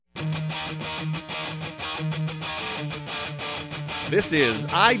This is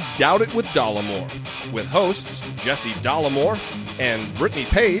I Doubt It with Dollamore, with hosts Jesse Dollamore and Brittany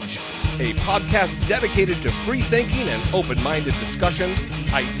Page, a podcast dedicated to free thinking and open-minded discussion,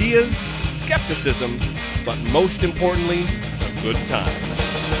 ideas, skepticism, but most importantly, a good time.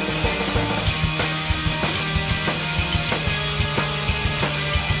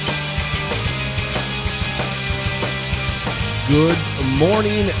 Good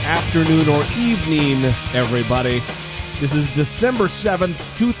morning, afternoon, or evening, everybody. This is December 7th,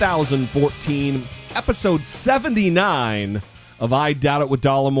 2014, episode 79 of I Doubt It with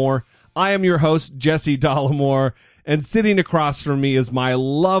Dollamore. I am your host, Jesse Dollamore, and sitting across from me is my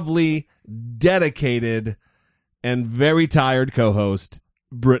lovely, dedicated, and very tired co-host,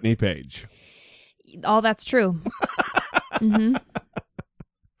 Brittany Page. All that's true. Mm-hmm.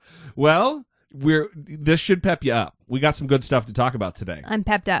 Well, this should pep you up. We got some good stuff to talk about today. I'm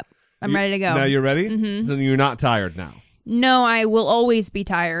pepped up. I'm ready to go. Now you're ready? Mm-hmm. So you're not tired now? No, I will always be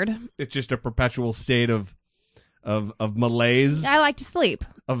tired. It's just a perpetual state of malaise. I like to sleep.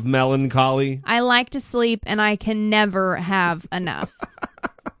 Of melancholy. I like to sleep, and I can never have enough.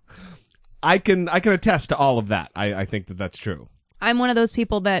 I can attest to all of that. I think that that's true. I'm one of those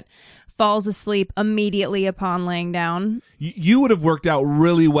people that falls asleep immediately upon laying down. You would have worked out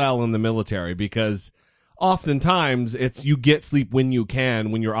really well in the military because oftentimes it's you get sleep when you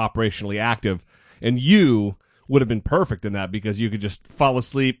can, when you're operationally active, and you would have been perfect in that because you could just fall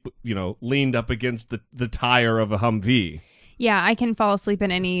asleep, leaned up against the tire of a Humvee. Yeah, I can fall asleep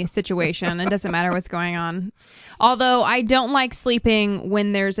in any situation. It doesn't matter what's going on. Although I don't like sleeping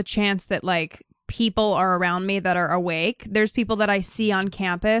when there's a chance that people are around me that are awake. There's people that I see on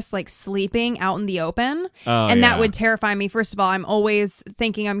campus sleeping out in the open, that would terrify me. First of all, I'm always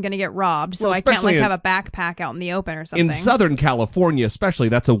thinking I'm going to get robbed, so I can't have a backpack out in the open or something. In Southern California, especially,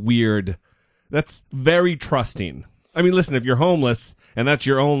 that's very trusting. I mean, listen, if you're homeless and that's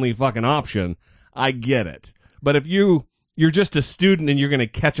your only fucking option, I get it. But if you're just a student and you're going to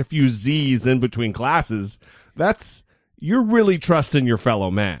catch a few Z's in between classes, you're really trusting your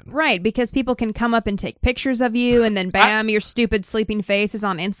fellow man. Right, because people can come up and take pictures of you, and then bam, your stupid sleeping face is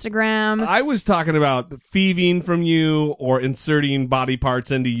on Instagram. I was talking about thieving from you or inserting body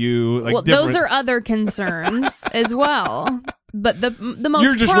parts into you. Those are other concerns as well. But the most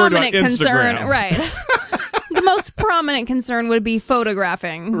You're just prominent worried about concern, Instagram. Right? The most prominent concern would be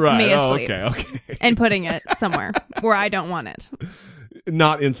photographing me asleep, okay, and putting it somewhere where I don't want it.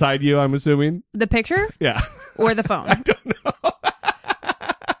 Not inside you, I'm assuming. The picture? Yeah. Or the phone? I don't know.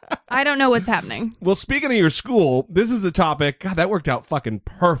 I don't know what's happening. Well, speaking of your school, this is a topic. God, that worked out fucking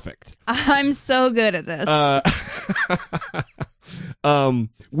perfect. I'm so good at this.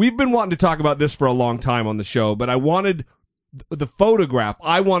 We've been wanting to talk about this for a long time on the show, but I wanted the photograph.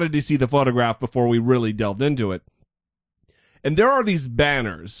 I wanted to see the photograph before we really delved into it. And there are these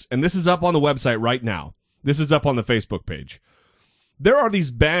banners, and this is up on the website right now. This is up on the Facebook page. There are these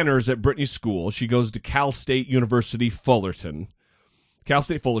banners at Brittany's school. She goes to Cal State University Fullerton,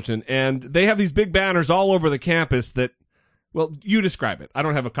 and they have these big banners all over the campus that, well, you describe it. I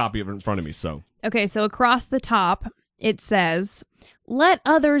don't have a copy of it in front of me, so. Okay, so across the top, it says, "Let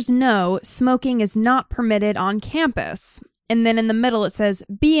others know smoking is not permitted on campus." And then in the middle, it says,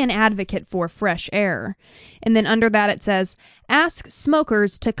 "Be an advocate for fresh air." And then under that, it says, "Ask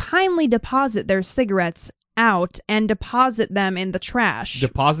smokers to kindly deposit their cigarettes out and deposit them in the trash."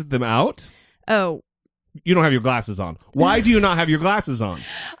 Deposit them out? Oh. You don't have your glasses on. Why do you not have your glasses on?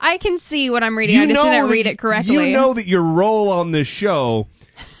 I can see what I'm reading. I just didn't read it correctly. You know that your role on this show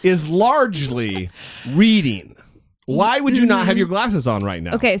is largely reading. Why would you not have your glasses on right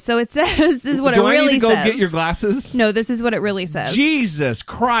now? Okay, so it says, this is what it really says. Do I need to go get your glasses? No, this is what it really says. Jesus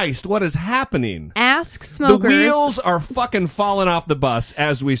Christ, what is happening? Ask smokers. The wheels are fucking falling off the bus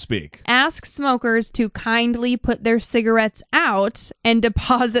as we speak. Ask smokers to kindly put their cigarettes out and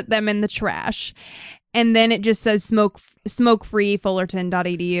deposit them in the trash. And then it just says smoke-free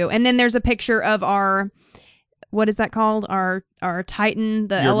Fullerton.edu. And then there's a picture of our, what is that called? Our Titan,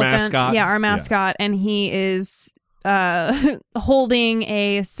 the elephant. Mascot? Yeah, our mascot. Yeah. And he is holding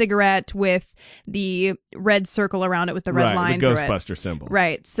a cigarette with the red circle around it with the red line through it. The Ghostbuster symbol.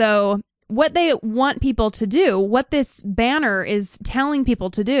 Right. So what they want people to do, what this banner is telling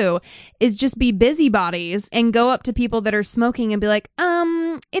people to do, is just be busybodies and go up to people that are smoking and be like,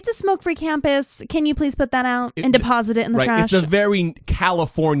 it's a smoke-free campus. Can you please put that out and deposit it in the trash? It's a very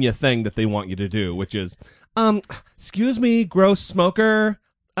California thing that they want you to do, which is, excuse me, gross smoker.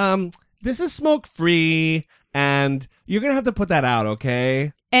 This is smoke-free, and you're going to have to put that out,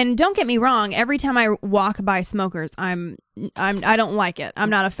 okay? And don't get me wrong, every time I walk by smokers, I don't like it. I'm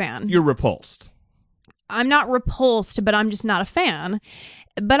not a fan. You're repulsed. I'm not repulsed, but I'm just not a fan.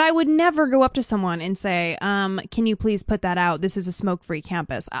 But I would never go up to someone and say, can you please put that out? This is a smoke-free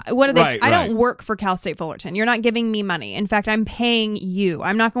campus. What are they? Right, I don't work for Cal State Fullerton. You're not giving me money. In fact, I'm paying you.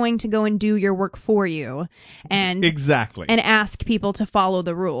 I'm not going to go and do your work for you and exactly and ask people to follow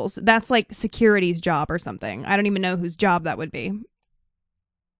the rules. That's like security's job or something. I don't even know whose job that would be.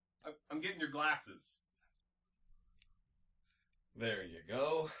 I'm getting your glasses. There you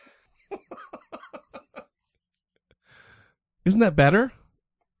go. Isn't that better?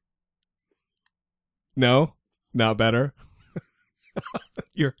 No, not better.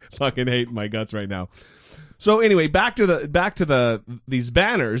 You're fucking hating my guts right now. So anyway, back to these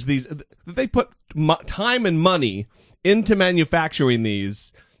banners. They put time and money into manufacturing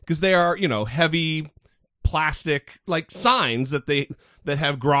these because they are, heavy plastic like signs that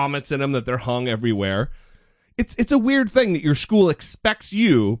have grommets in them that they're hung everywhere. It's a weird thing that your school expects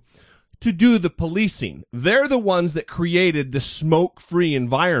you to do the policing. They're the ones that created the smoke-free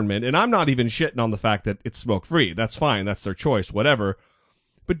environment, and I'm not even shitting on the fact that it's smoke-free. That's fine. That's their choice, whatever.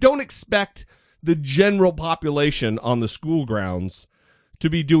 But don't expect the general population on the school grounds to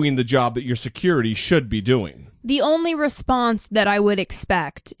be doing the job that your security should be doing. The only response that I would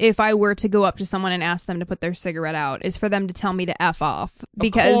expect if I were to go up to someone and ask them to put their cigarette out is for them to tell me to F off.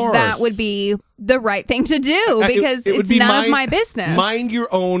 Because that would be the right thing to do because it's none of my business. Mind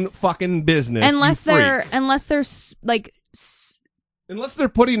your own fucking business. Unless they're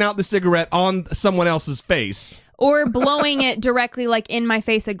putting out the cigarette on someone else's face. Or blowing it directly like in my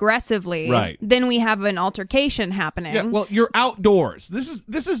face aggressively. Right. Then we have an altercation happening. Yeah, well, you're outdoors. This is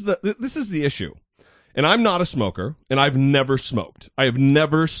the issue. And I'm not a smoker, and I've never smoked. I have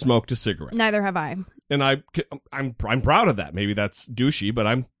never smoked a cigarette. Neither have I. And I'm proud of that. Maybe that's douchey, but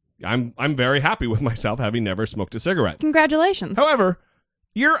I'm very happy with myself having never smoked a cigarette. Congratulations. However,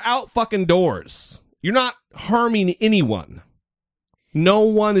 you're out fucking doors. You're not harming anyone. No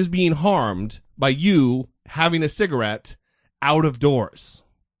one is being harmed by you having a cigarette out of doors.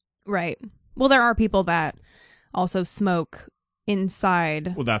 Right. Well, there are people that also smoke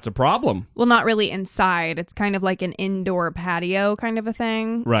inside. Well, that's a problem. Well, not really inside. It's kind of like an indoor patio kind of a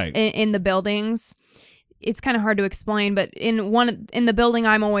thing. Right. In the buildings. It's kind of hard to explain, but in the building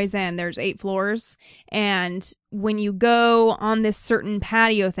I'm always in, there's 8 floors. And when you go on this certain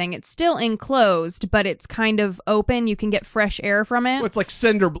patio thing, it's still enclosed, but it's kind of open. You can get fresh air from it. Well, it's like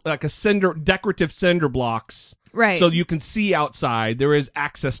decorative cinder blocks. Right. So you can see outside. There is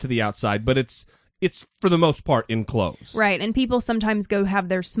access to the outside, but it's for the most part enclosed. Right. And people sometimes go have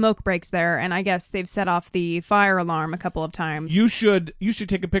their smoke breaks there, and I guess they've set off the fire alarm a couple of times. You should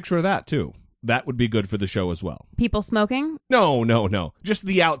take a picture of that too. That would be good for the show as well. People smoking? No. Just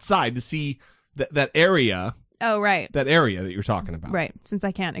the outside to see that area. Oh, right. That area that you're talking about. Right. Since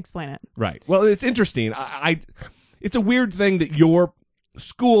I can't explain it. Right. Well, it's interesting. It's a weird thing that your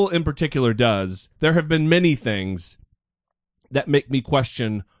school in particular does. There have been many things that make me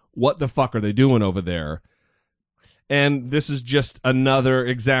question what the fuck are they doing over there. And this is just another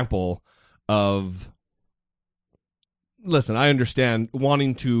example of, listen, I understand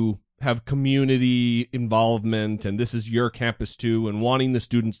wanting to have community involvement, and this is your campus too, and wanting the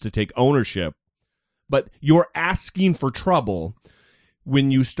students to take ownership. But you're asking for trouble when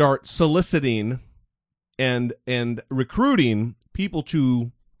you start soliciting and recruiting people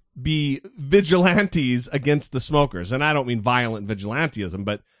to be vigilantes against the smokers. And I don't mean violent vigilantism,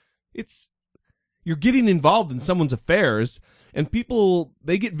 but you're getting involved in someone's affairs, and people,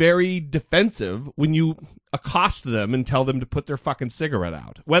 they get very defensive when you accost them and tell them to put their fucking cigarette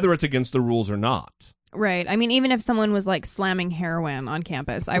out, whether it's against the rules or not. Right. I mean, even if someone was like slamming heroin on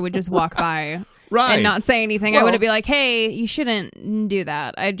campus, I would just walk by right. and not say anything. Well, I wouldn't be like, hey, you shouldn't do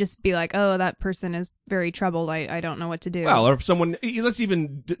that. I'd just be like, oh, that person is very troubled. I don't know what to do. Well, or if someone,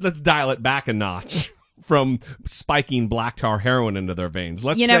 let's dial it back a notch from spiking black tar heroin into their veins.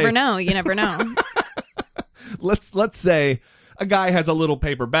 You never know. Let's say a guy has a little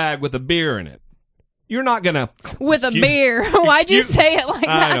paper bag with a beer in it. You're not gonna with a beer. Why'd you say it like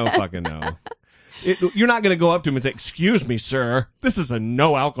that? I don't fucking know. You're not gonna go up to him and say, "Excuse me, sir, this is a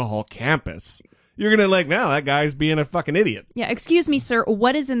no alcohol campus." You're gonna no, that guy's being a fucking idiot. Yeah, excuse me, sir,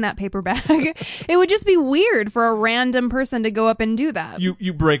 what is in that paper bag? It would just be weird for a random person to go up and do that.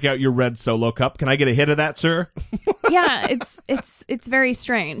 You break out your red Solo cup. Can I get a hit of that, sir? Yeah, it's very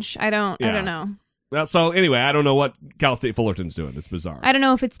strange. I don't know. Well, so anyway, I don't know what Cal State Fullerton's doing. It's bizarre. I don't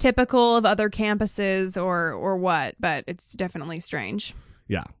know if it's typical of other campuses or what, but it's definitely strange.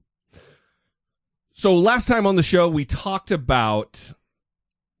 Yeah. So last time on the show, we talked about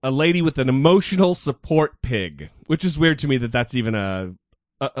a lady with an emotional support pig, which is weird to me that that's even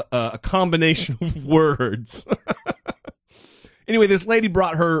a combination of words. Anyway, this lady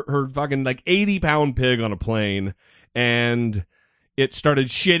brought her fucking like 80-pound pig on a plane, and it started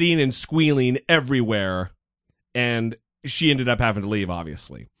shitting and squealing everywhere, and she ended up having to leave,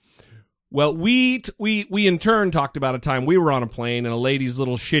 obviously. Well, we in turn talked about a time we were on a plane and a lady's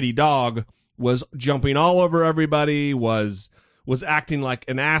little shitty dog was jumping all over everybody, was acting like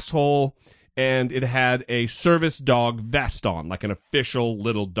an asshole, and it had a service dog vest on, like an official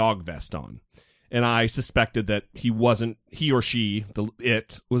little dog vest on. And I suspected that he or she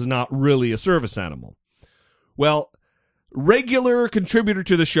was not really a service animal. Well, regular contributor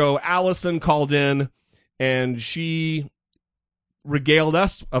to the show, Allison, called in, and she regaled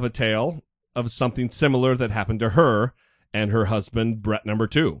us of a tale of something similar that happened to her and her husband, Brett number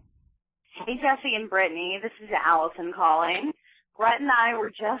 2. Hey, Jesse and Brittany. This is Allison calling. Brett and I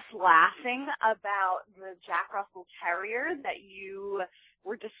were just laughing about the Jack Russell Terrier that you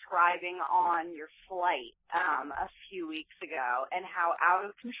were describing on your flight a few weeks ago, and how out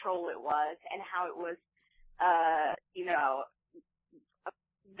of control it was, and how it was,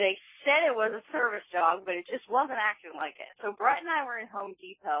 they said it was a service dog, but it just wasn't acting like it. So Brett and I were in Home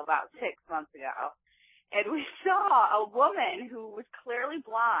Depot about 6 months ago, and we saw a woman who was clearly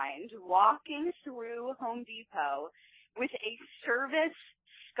blind walking through Home Depot with a service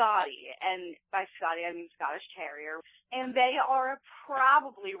Scotty, and by Scotty I mean Scottish Terrier, and they are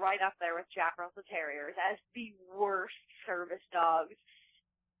probably right up there with Jack Russell Terriers as the worst service dogs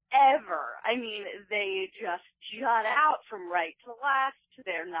ever. I mean, they just jut out from right to left.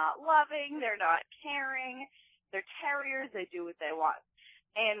 They're not loving. They're not caring. They're terriers. They do what they want.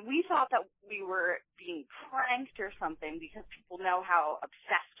 And we thought that we were being pranked or something because people know how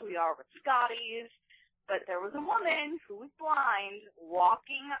obsessed we are with Scotties. But there was a woman who was blind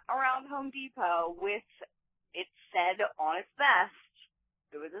walking around Home Depot with, it said on its vest,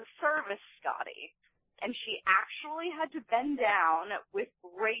 it was a service Scotty. And she actually had to bend down with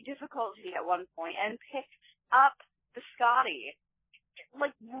great difficulty at one point and picked up the Scotty.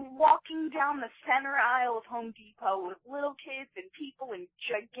 Like walking down the center aisle of Home Depot with little kids and people in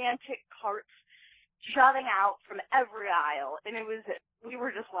gigantic carts jutting out from every aisle. And we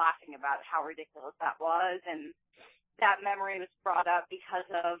were just laughing about how ridiculous that was. And that memory was brought up because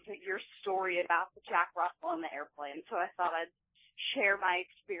of your story about the Jack Russell in the airplane. So I thought I'd share my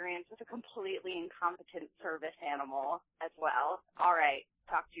experience with a completely incompetent service animal as well. All right.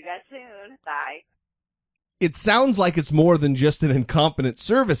 Talk to you guys soon. Bye. It sounds like it's more than just an incompetent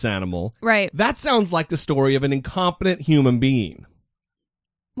service animal. Right. That sounds like the story of an incompetent human being.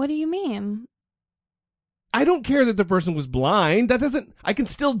 What do you mean? I don't care that the person was blind. I can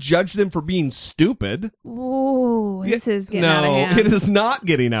still judge them for being stupid. Ooh, this is getting out of hand. No, it is not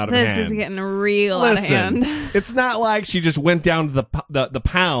getting out of hand. This is getting real out of hand. It's not like she just went down to the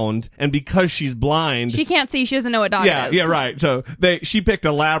pound, and because she's blind, she can't see. She doesn't know what dog it is. Yeah, right. So she picked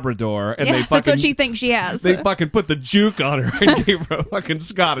a Labrador, and that's what she thinks she has. They fucking put the juke on her and gave her a fucking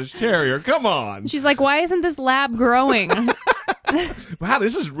Scottish Terrier. Come on. She's like, why isn't this lab growing? Wow,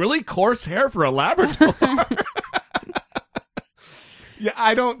 this is really coarse hair for a Labrador.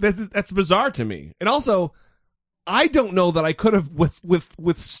 Yeah, that's bizarre to me. And also, I don't know that I could have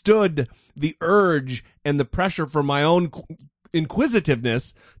withstood the urge and the pressure from my own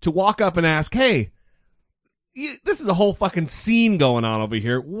inquisitiveness to walk up and ask, hey, this is a whole fucking scene going on over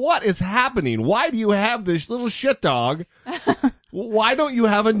here. What is happening? Why do you have this little shit dog? Why don't you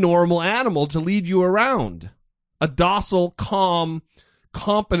have a normal animal to lead you around? A docile, calm,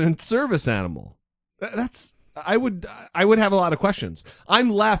 competent service animal. I would have a lot of questions.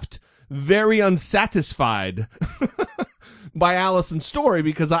 I'm left very unsatisfied by Allison's story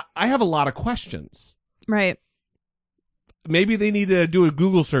because I have a lot of questions. Right. Maybe they need to do a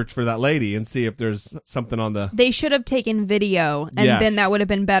Google search for that lady and see if there's something on the... They should have taken video, and then that would have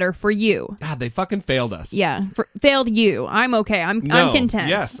been better for you. God, they fucking failed us. Yeah, failed you. I'm okay. I'm content.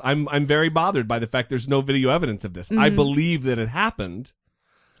 Yes, I'm very bothered by the fact there's no video evidence of this. Mm-hmm. I believe that it happened.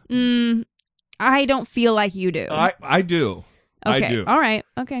 I don't feel like you do. I do. Okay. I do. All right.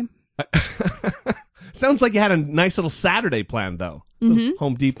 Okay. Sounds like you had a nice little Saturday planned, though. Mm-hmm.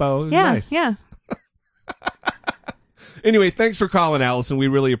 Home Depot. It was yeah, nice. Yeah. Anyway, thanks for calling, Allison. We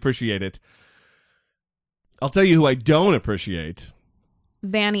really appreciate it. I'll tell you who I don't appreciate.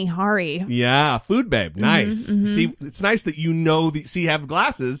 Vanny Hari. Yeah, food babe. Nice. Mm-hmm. See, it's nice that you know, you have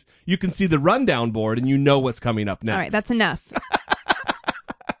glasses, you can see the rundown board, and you know what's coming up next. All right, that's enough.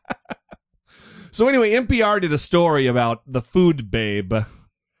 So anyway, NPR did a story about the food babe,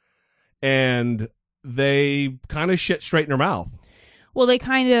 and they kind of shit straight in her mouth. Well, they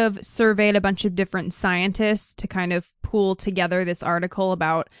kind of surveyed a bunch of different scientists to kind of pull together this article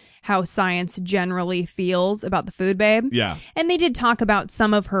about how science generally feels about the food babe. Yeah. And they did talk about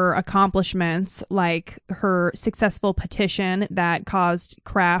some of her accomplishments, like her successful petition that caused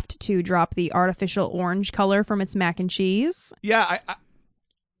Kraft to drop the artificial orange color from its mac and cheese. Yeah,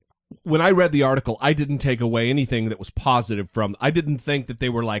 when I read the article, I didn't take away anything that was positive from. I didn't think that they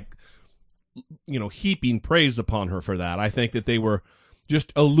were like, heaping praise upon her for that. I think that they were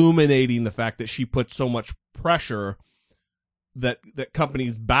just illuminating the fact that she put so much pressure that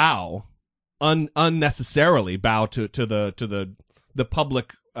companies unnecessarily bow to the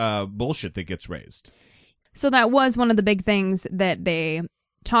public bullshit that gets raised. So that was one of the big things that they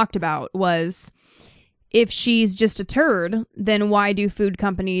talked about was, if she's just a turd, then why do food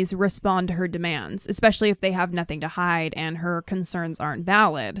companies respond to her demands, especially if they have nothing to hide and her concerns aren't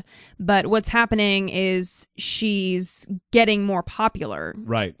valid? But what's happening is she's getting more popular.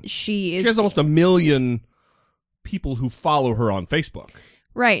 Right. She has almost 1 million people who follow her on Facebook.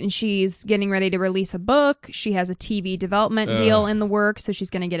 Right, and she's getting ready to release a book. She has a TV development deal in the works, so she's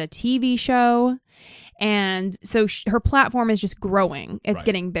going to get a TV show. And so her platform is just growing. It's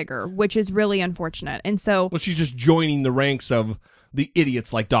getting bigger, which is really unfortunate. And so... Well, she's just joining the ranks of the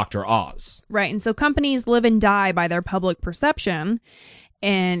idiots like Dr. Oz. Right, and so companies live and die by their public perception,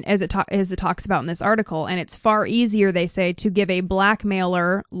 and as it talks about in this article, and it's far easier, they say, to give a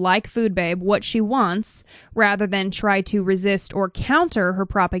blackmailer like Food Babe what she wants rather than try to resist or counter her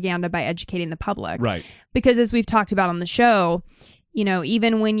propaganda by educating the public. Right. Because as we've talked about on the show,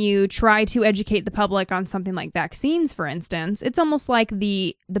 even when you try to educate the public on something like vaccines, for instance, it's almost like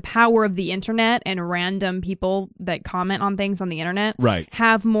the power of the internet and random people that comment on things on the internet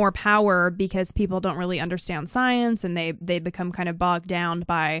have more power because people don't really understand science and they become kind of bogged down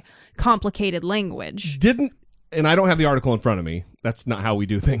by complicated language. And I don't have the article in front of me. That's not how we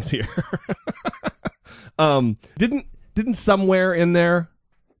do things here. Didn't somewhere in there,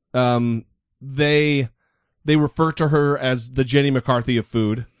 they refer to her as the Jenny McCarthy of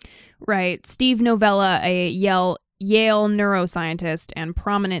food. Right. Steve Novella, a Yale neuroscientist and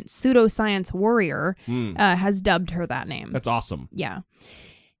prominent pseudoscience warrior, has dubbed her that name. That's awesome. Yeah.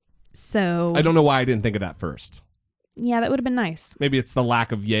 So... I don't know why I didn't think of that first. Yeah, that would have been nice. Maybe it's the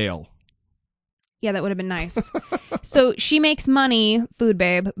lack of Yale. Yeah, that would have been nice. So she makes money, Food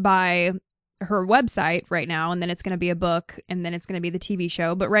Babe, by her website right now, and then it's going to be a book, and then it's going to be the TV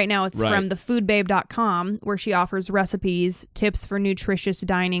show. But right now it's from thefoodbabe.com, where she offers recipes, tips for nutritious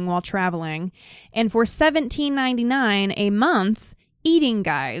dining while traveling, and for $17.99 a month, eating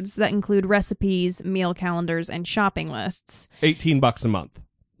guides that include recipes, meal calendars, and shopping lists. $18 a month.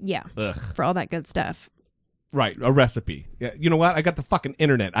 Yeah, Ugh. For all that good stuff. Right, a recipe. Yeah, you know what? I got the fucking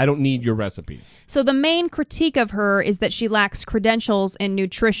internet. I don't need your recipes. So the main critique of her is that she lacks credentials in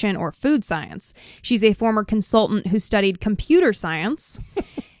nutrition or food science. She's a former consultant who studied computer science.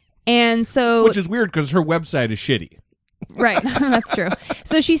 And so... Which is weird because her website is shitty. Right, that's true.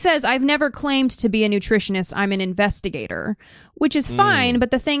 So she says, I've never claimed to be a nutritionist. I'm an investigator, which is fine. But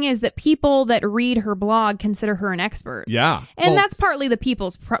the thing is that people that read her blog consider her an expert. Yeah. And that's partly the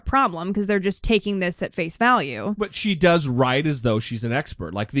people's problem because they're just taking this at face value. But she does write as though she's an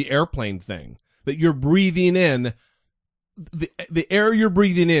expert, like the airplane thing that you're breathing in. The air you're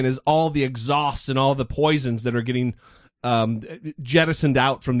breathing in is all the exhaust and all the poisons that are getting jettisoned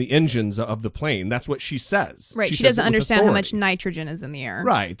out from the engines of the plane. That's what she says. Right. She doesn't understand how much nitrogen is in the air.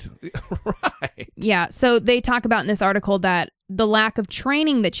 Right. Right. Yeah. So they talk about in this article that the lack of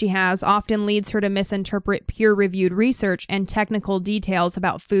training that she has often leads her to misinterpret peer-reviewed research and technical details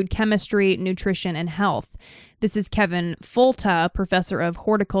about food chemistry, nutrition, and health. This is Kevin Folta, professor of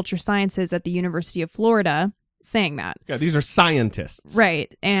horticulture sciences at the University of Florida, saying that. Yeah, these are scientists.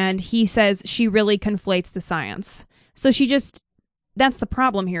 Right. And he says she really conflates the science. So that's the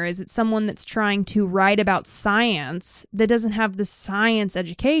problem here, is it's someone that's trying to write about science that doesn't have the science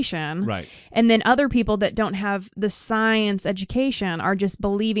education. Right. And then other people that don't have the science education are just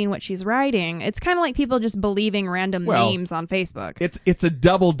believing what she's writing. It's kind of like people just believing random memes on Facebook. It's a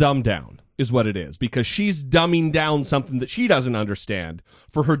double dumb down is what it is, because she's dumbing down something that she doesn't understand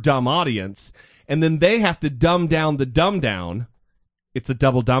for her dumb audience, and then they have to dumb down the dumb down. It's a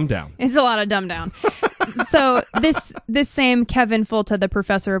double dumb down. It's a lot of dumb down. So this same Kevin Folta, the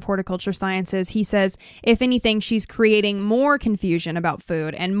professor of horticulture sciences, he says, if anything, she's creating more confusion about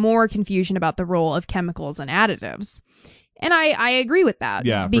food and more confusion about the role of chemicals and additives. And I agree with that.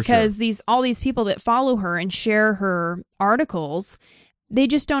 Yeah, because for sure. all these people that follow her and share her articles, they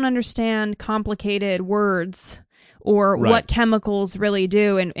just don't understand complicated words or Right. what chemicals really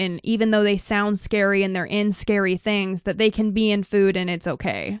do. And even though they sound scary and they're in scary things, that they can be in food and it's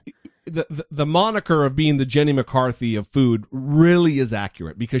okay. The moniker of being the Jenny McCarthy of food really is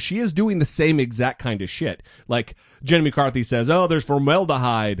accurate because she is doing the same exact kind of shit. Like Jenny McCarthy says, "Oh, there's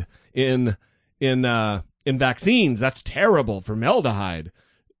formaldehyde in vaccines. That's terrible, formaldehyde."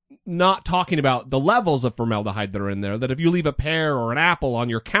 Not talking about the levels of formaldehyde that are in there. That if you leave a pear or an apple on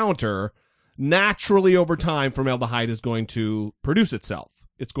your counter, naturally over time, formaldehyde is going to produce itself.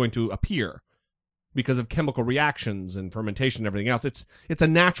 It's going to appear. Because of chemical reactions and fermentation and everything else. It's a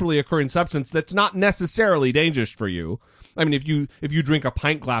naturally occurring substance that's not necessarily dangerous for you. I mean, if you drink a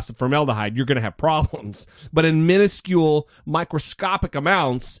pint glass of formaldehyde, you're going to have problems. But in minuscule, microscopic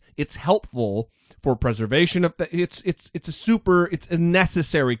amounts, it's helpful for preservation of it's a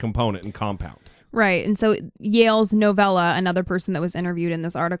necessary component and compound. Right. And so Yale's Novella, another person that was interviewed in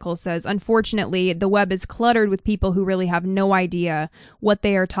this article, says, unfortunately, the web is cluttered with people who really have no idea what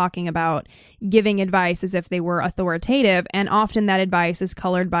they are talking about, giving advice as if they were authoritative. And often that advice is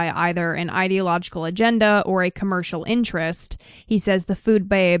colored by either an ideological agenda or a commercial interest. He says the food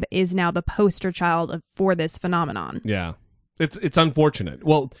babe is now the poster child for this phenomenon. Yeah. It's unfortunate.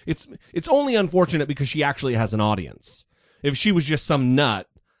 Well, it's only unfortunate because she actually has an audience. If she was just some nut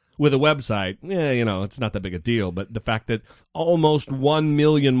with a website, it's not that big a deal. But the fact that almost 1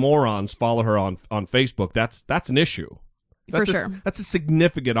 million morons follow her on Facebook, that's an issue. For sure. That's a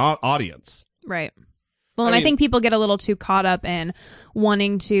significant audience. Right. Well, and I think people get a little too caught up in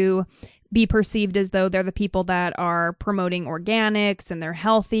wanting to be perceived as though they're the people that are promoting organics and they're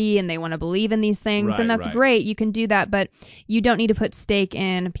healthy and they want to believe in these things. Right, and that's great. You can do that, but you don't need to put stake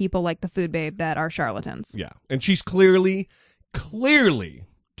in people like the food babe that are charlatans. Yeah. And she's clearly,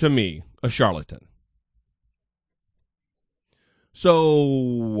 to me, a charlatan.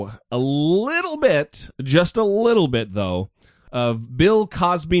 So, just a little bit, though, of Bill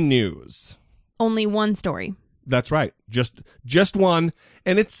Cosby news. Only one story. That's right. Just one.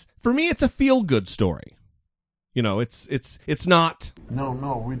 And for me, it's a feel-good story. It's not...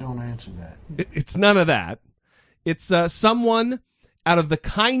 No, we don't answer that. It's none of that. It's someone, out of the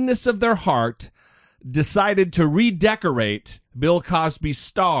kindness of their heart, decided to redecorate Bill Cosby's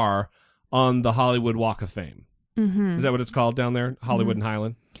star on the Hollywood Walk of Fame. Mm-hmm. Is that what it's called down there? Hollywood and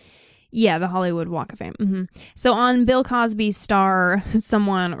Highland? Yeah, the Hollywood Walk of Fame. Mm-hmm. So on Bill Cosby's star,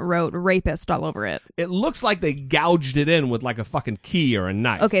 someone wrote rapist all over it. It looks like they gouged it in with like a fucking key or a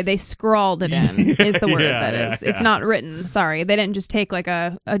knife. Okay, they scrawled it in, is the word that is. Yeah. It's not written. Sorry. They didn't just take like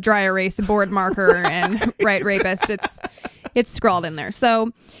a dry erase board marker and write rapist. It's scrawled in there.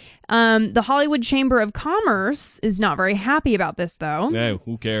 So the Hollywood Chamber of Commerce is not very happy about this, though. Yeah,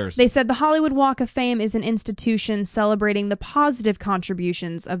 who cares? They said the Hollywood Walk of Fame is an institution celebrating the positive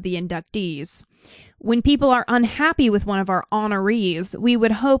contributions of the inductees. When people are unhappy with one of our honorees, we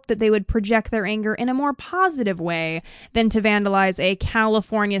would hope that they would project their anger in a more positive way than to vandalize a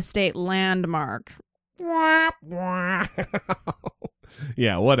California state landmark. Yeah,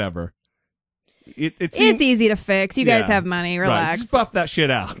 whatever. It's easy to fix. You guys have money. Relax. Right. Just buff that shit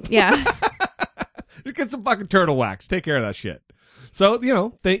out. Yeah. Just get some fucking turtle wax. Take care of that shit. So,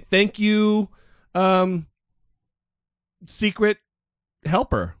 thank you, secret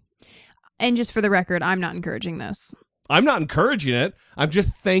helper. And just for the record, I'm not encouraging this. I'm not encouraging it. I'm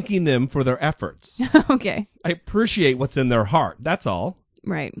just thanking them for their efforts. Okay. I appreciate what's in their heart. That's all.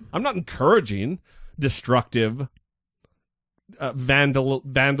 Right. I'm not encouraging destructive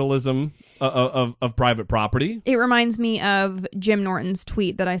vandalism of private property. It reminds me of Jim Norton's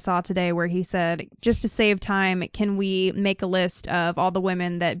tweet that I saw today where he said, just to save time, can we make a list of all the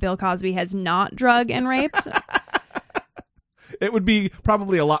women that Bill Cosby has not drugged and raped? It would be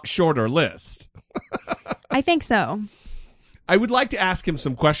probably a lot shorter list. I think so. I would like to ask him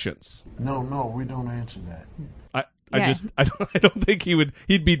some questions. No, we don't answer that. I don't think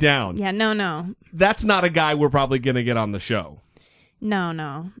he'd be down. Yeah, no. That's not a guy we're probably going to get on the show. No.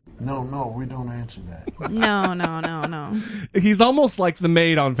 No, we don't answer that. No. He's almost like the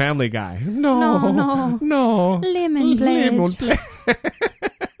maid on Family Guy. No. Lemon pledge.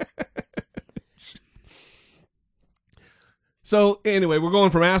 So anyway, we're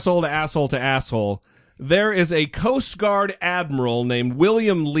going from asshole to asshole to asshole. There is a Coast Guard admiral named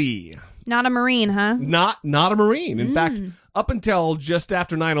William Lee. Not a Marine, huh? Not a Marine. In fact, up until just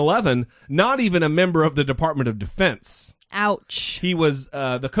after 9/11, not even a member of the Department of Defense. Ouch. He was,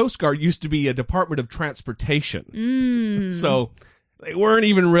 the Coast Guard used to be a Department of Transportation. So they weren't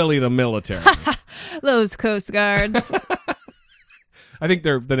even really the military. Those Coast Guards. I think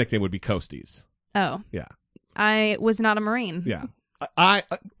the nickname would be Coasties. Oh. Yeah. I was not a Marine. Yeah. I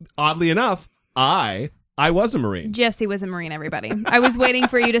oddly enough, I I was a Marine. Jesse was a Marine, everybody. I was waiting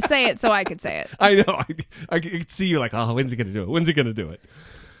for you to say it so I could say it. I know. I could see you like, oh, when's he going to do it? When's he going to do it?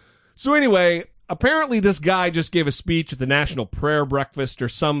 So anyway, apparently this guy just gave a speech at the National Prayer Breakfast or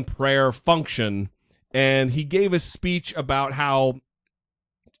some prayer function, and he gave a speech about how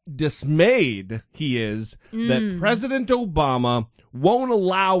dismayed he is that President Obama won't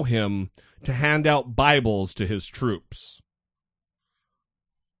allow him to hand out Bibles to his troops.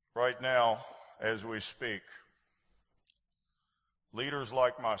 Right now, as we speak, leaders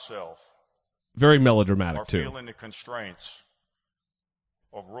like myself Very melodramatic, are too. feeling the constraints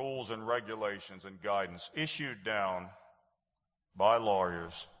of rules and regulations and guidance issued down by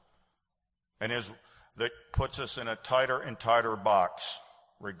lawyers that puts us in a tighter and tighter box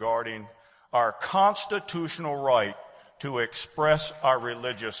regarding our constitutional right to express our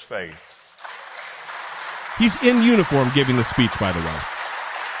religious faith. He's in uniform giving the speech, by the way.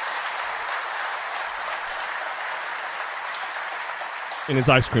 In his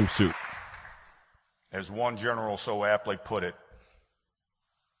ice cream suit. As one general so aptly put it,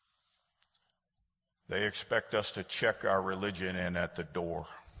 they expect us to check our religion in at the door.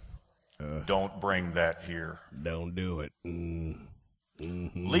 Don't bring that here. Don't do it.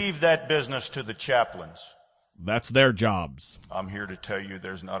 Leave that business to the chaplains. That's their jobs. I'm here to tell you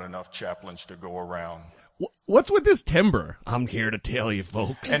there's not enough chaplains to go around. What's with this timbre? I'm here to tell you,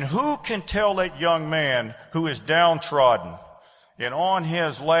 folks. And who can tell that young man who is downtrodden and on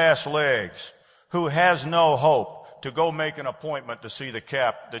his last legs, who has no hope, to go make an appointment to see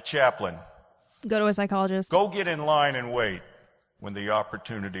the chaplain? Go to a psychologist. Go get in line and wait when the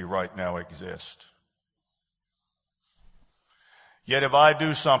opportunity right now exists. Yet if I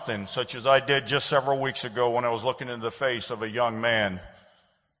do something such as I did just several weeks ago when I was looking into the face of a young man,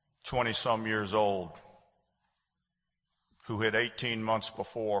 20-some years old, who had 18 months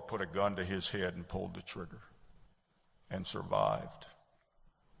before put a gun to his head and pulled the trigger and survived.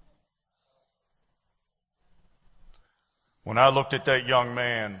 When I looked at that young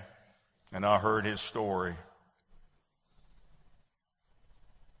man and I heard his story,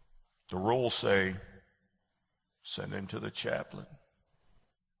 the rules say, send him to the chaplain.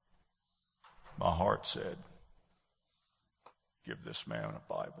 My heart said, give this man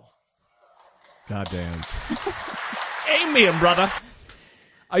a Bible. Goddamn. Amen, brother.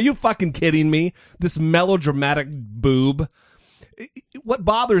 Are you fucking kidding me? This melodramatic boob. What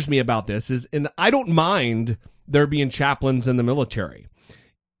bothers me about this is, and I don't mind there being chaplains in the military.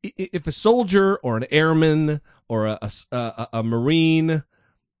 If a soldier or an airman or a Marine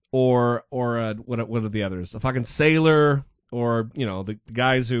or what are the others? A fucking sailor, or, you know, the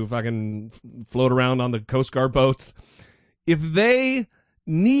guys who fucking float around on the Coast Guard boats. If they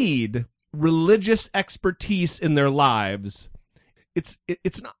need religious expertise in their lives, it's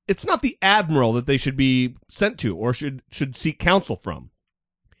not the Admiral that they should be sent to or should seek counsel from.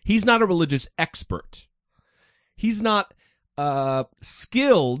 He's not a religious expert. He's not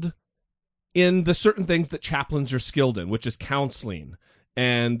skilled in the certain things that chaplains are skilled in, which is counseling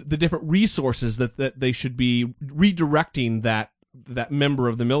and the different resources that they should be redirecting that member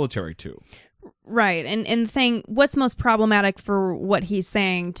of the military to. Right. And the thing, what's most problematic for what he's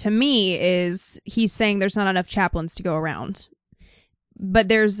saying to me is he's saying there's not enough chaplains to go around. But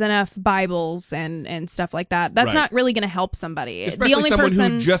there's enough Bibles and stuff like that. That's right. Not really going to help somebody. Especially the only someone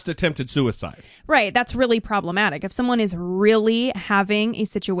person who just attempted suicide. Right. That's really problematic. If someone is really having a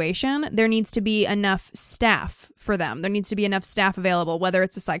situation, there needs to be enough staff for them. There needs to be enough staff available, whether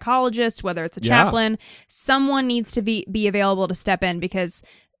it's a psychologist, whether it's a chaplain. Someone needs to be available to step in, because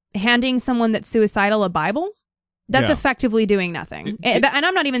handing someone that's suicidal a Bible, that's effectively doing nothing. And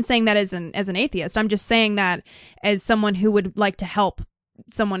I'm not even saying that as an atheist. I'm just saying that as someone who would like to help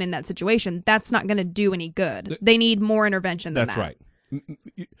someone in that situation. That's not going to do any good. They need more intervention than that. That's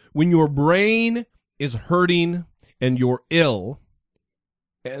right. When your brain is hurting and you're ill,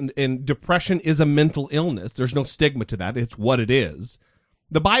 and depression is a mental illness, there's no stigma to that. It's what it is.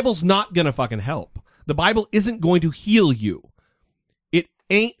 The Bible's not going to fucking help. The Bible isn't going to heal you. It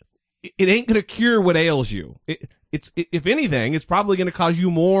ain't going to cure what ails you. It's if anything, it's probably going to cause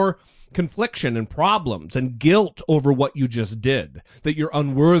you more confliction and problems and guilt over what you just did, that you're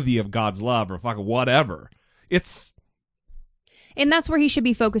unworthy of God's love or fucking whatever. And that's where he should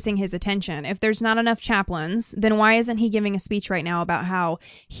be focusing his attention. If there's not enough chaplains, then why isn't he giving a speech right now about how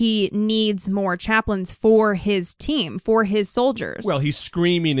he needs more chaplains for his team, for his soldiers? Well, he's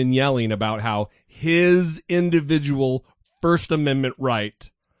screaming and yelling about how his individual First Amendment right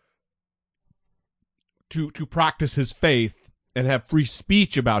to practice his faith and have free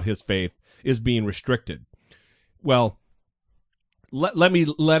speech about his faith is being restricted. Well, let me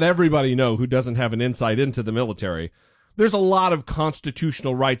let everybody know who doesn't have an insight into the military. There's a lot of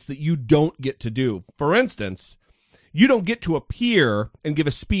constitutional rights that you don't get to do. For instance, you don't get to appear and give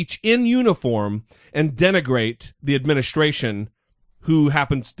a speech in uniform and denigrate the administration who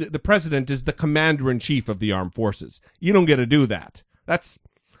happens to, the president is the commander-in-chief of the armed forces. You don't get to do that. That's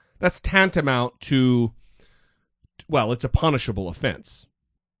tantamount to, well, it's a punishable offense.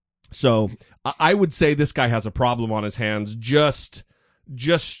 So I would say this guy has a problem on his hands just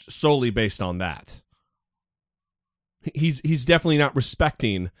solely based on that. He's definitely not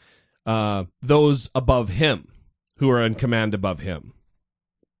respecting those above him who are in command above him.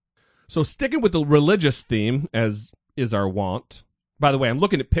 So sticking with the religious theme, as is our wont. By the way, I'm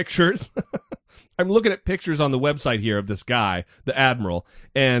looking at pictures. I'm looking at pictures on the website here of this guy, the Admiral,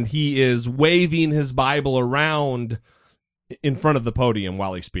 and he is waving his Bible around in front of the podium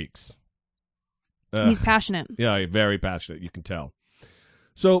while he speaks. He's passionate. Yeah, very passionate, you can tell.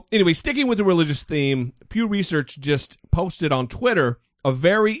 So anyway, sticking with the religious theme, Pew Research just posted on Twitter a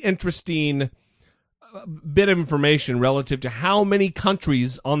very interesting bit of information relative to how many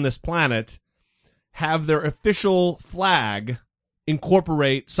countries on this planet have their official flag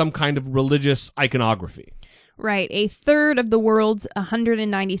incorporate some kind of religious iconography. Right. A third of the world's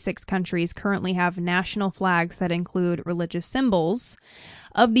 196 countries currently have national flags that include religious symbols.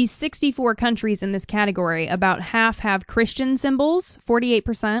 Of these 64 countries in this category, about half have Christian symbols,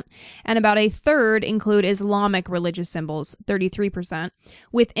 48%, and about a third include Islamic religious symbols, 33%,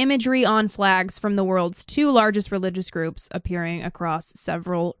 with imagery on flags from the world's two largest religious groups appearing across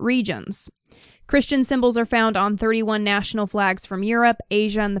several regions. Christian symbols are found on 31 national flags from Europe,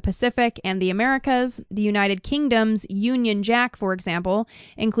 Asia and the Pacific, and the Americas. The United Kingdom's Union Jack, for example,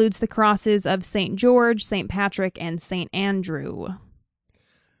 includes the crosses of St. George, St. Patrick, and St. Andrew.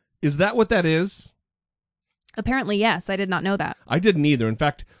 Is that what that is? Apparently, yes. I did not know that. I didn't either. In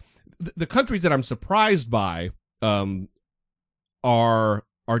fact, the countries that I'm surprised by are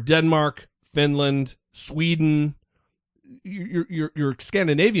Denmark, Finland, Sweden, your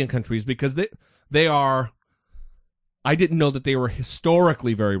Scandinavian countries, because they are. I didn't know that they were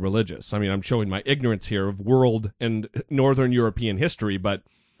historically very religious. I mean, I'm showing my ignorance here of world and Northern European history, but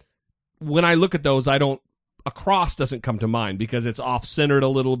when I look at those, a cross doesn't come to mind because it's off-centered a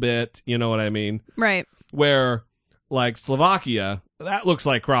little bit, you know what I mean? Right. Where, like Slovakia, that looks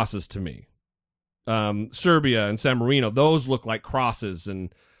like crosses to me. Serbia and San Marino, those look like crosses,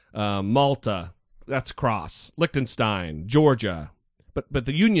 and Malta, that's cross. Liechtenstein, Georgia. But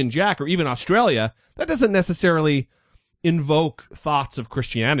the Union Jack, or even Australia, that doesn't necessarily invoke thoughts of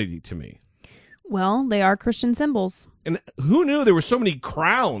Christianity to me. Well, they are Christian symbols. And who knew there were so many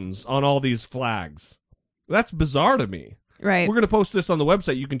crowns on all these flags? That's bizarre to me. Right. We're going to post this on the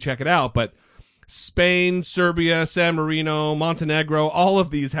website. You can check it out. But Spain, Serbia, San Marino, Montenegro, all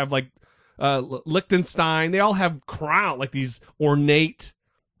of these have like Liechtenstein. They all have crown, like these ornate,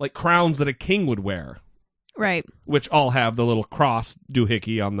 like crowns that a king would wear. Right. Which all have the little cross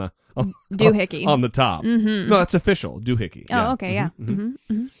doohickey on the doohickey on the top. Mm-hmm. No, that's official doohickey. Oh, yeah. Okay, yeah. Mm-hmm.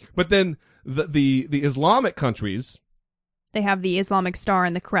 Mm-hmm. But then the Islamic countries. They have the Islamic star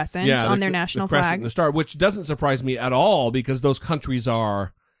and the crescent on their national the crescent flag. And the star, which doesn't surprise me at all because those countries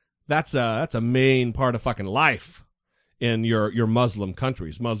that's a main part of fucking life in your Muslim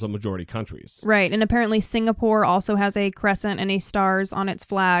countries, Muslim majority countries. Right, and apparently Singapore also has a crescent and a stars on its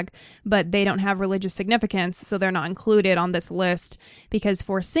flag, but they don't have religious significance, so they're not included on this list because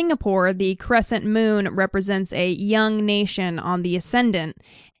for Singapore, the crescent moon represents a young nation on the ascendant.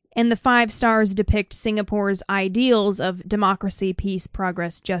 And the 5 stars depict Singapore's ideals of democracy, peace,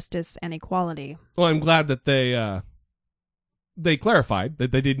 progress, justice, and equality. Well, I'm glad that they clarified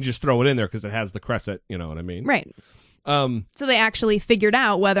that they didn't just throw it in there because it has the crescent, you know what I mean? Right. So they actually figured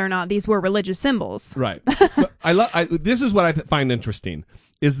out whether or not these were religious symbols. Right. But this is what I find interesting,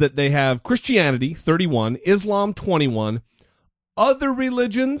 is that they have Christianity, 31, Islam, 21, other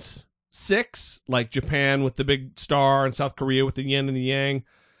religions, 6, like Japan with the big star and South Korea with the yin and the yang.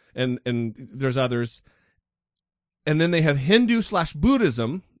 And there's others. And then they have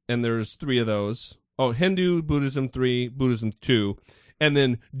Hindu/Buddhism, and there's 3 of those. Oh, Hindu, Buddhism 3, Buddhism 2, and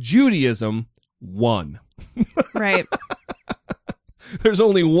then Judaism 1. Right. There's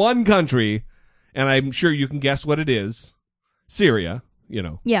only one country, and I'm sure you can guess what it is. Syria,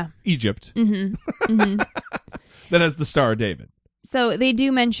 Yeah. Egypt. Mm-hmm. Mm-hmm. That has the Star of David. So they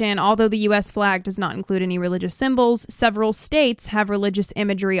do mention, although the U.S. flag does not include any religious symbols, several states have religious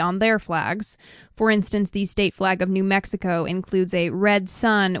imagery on their flags. For instance, the state flag of New Mexico includes a red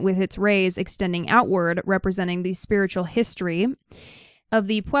sun with its rays extending outward, representing the spiritual history of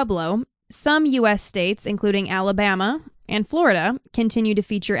the Pueblo. Some U.S. states, including Alabama, and Florida continue to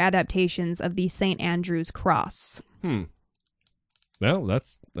feature adaptations of the St. Andrew's cross. Well,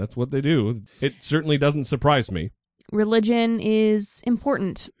 that's what they do. It certainly doesn't surprise me. Religion is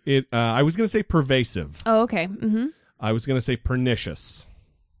important. I was going to say pervasive. Oh, okay. Mm-hmm. I was going to say pernicious.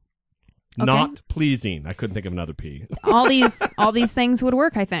 Okay. Not pleasing. I couldn't think of another P. all these things would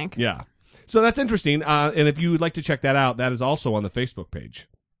work, I think. Yeah. So that's interesting. And if you would like to check that out, that is also on the Facebook page.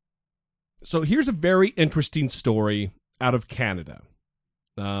 So here's a very interesting story out of Canada.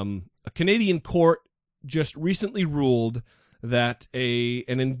 A Canadian court just recently ruled that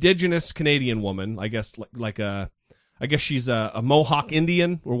an indigenous Canadian woman, I guess I guess she's a Mohawk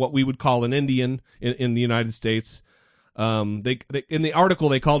Indian, or what we would call an Indian in the United States. They in the article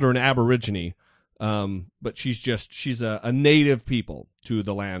they called her an Aborigine, but she's a native people to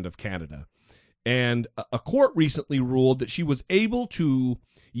the land of Canada. And a court recently ruled that she was able to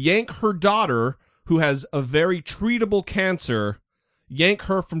yank her daughter, who has a very treatable cancer, yank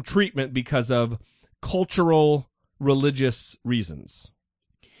her from treatment because of cultural, religious reasons.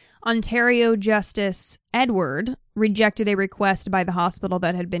 Ontario Justice Edward rejected a request by the hospital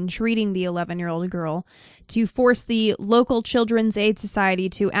that had been treating the 11-year-old girl to force the local Children's Aid Society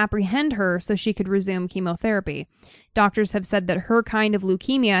to apprehend her so she could resume chemotherapy. Doctors have said that her kind of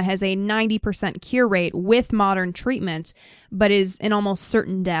leukemia has a 90% cure rate with modern treatment, but is an almost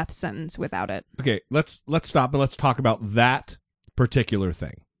certain death sentence without it. Okay, let's stop and let's talk about that particular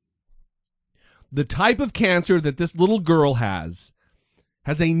thing. The type of cancer that this little girl has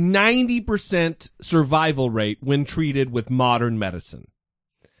a 90% survival rate when treated with modern medicine,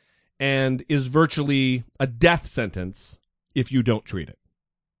 and is virtually a death sentence if you don't treat it.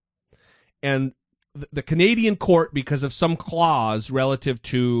 And the Canadian court, because of some clause relative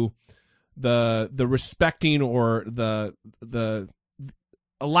to the respecting or the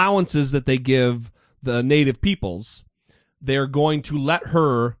allowances that they give the native peoples, they're going to let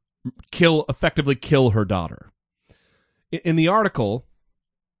her effectively kill her daughter. In the article,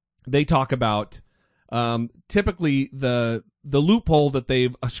 they talk about typically the loophole that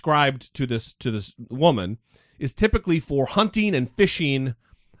they've ascribed to this woman is typically for hunting and fishing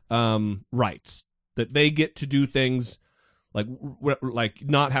rights, that they get to do things like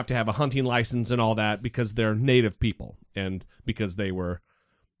not have to have a hunting license and all that because they're native people and because they were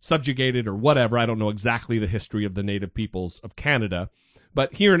subjugated or whatever. I don't know exactly the history of the native peoples of Canada,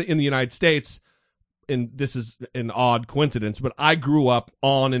 but here in the United States, and this is an odd coincidence, but I grew up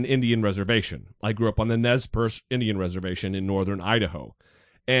on an Indian reservation. I grew up on the Nez Perce Indian Reservation in northern Idaho.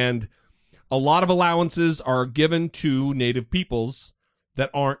 And a lot of allowances are given to native peoples that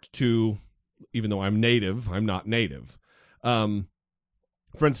aren't to, even though I'm native, I'm not native. For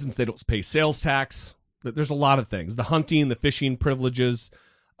instance, they don't pay sales tax. There's a lot of things. The hunting, the fishing privileges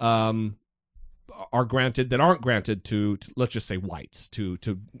are granted that aren't granted to let's just say whites, to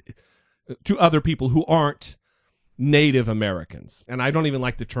other people who aren't Native Americans. And I don't even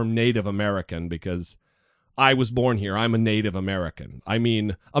like the term Native American because I was born here. I'm a Native American. I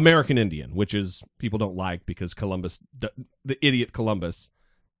mean, American Indian, which is people don't like because Columbus, the idiot Columbus.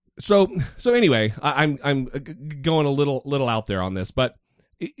 So anyway, I'm going a little out there on this, but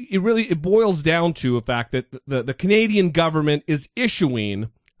it boils down to a fact that the Canadian government is issuing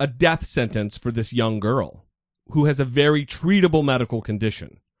a death sentence for this young girl who has a very treatable medical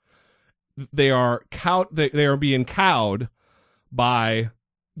condition. They are being cowed by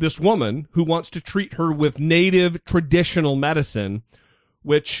this woman who wants to treat her with native traditional medicine,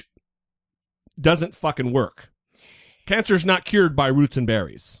 which doesn't fucking work. Cancer's not cured by roots and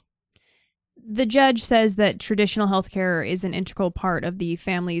berries. The judge says that traditional healthcare is an integral part of the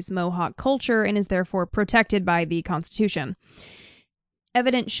family's Mohawk culture and is therefore protected by the Constitution.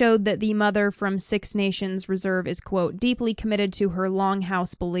 Evidence showed that the mother from Six Nations Reserve is, quote, deeply committed to her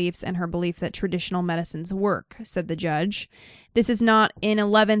longhouse beliefs and her belief that traditional medicines work, said the judge. This is not an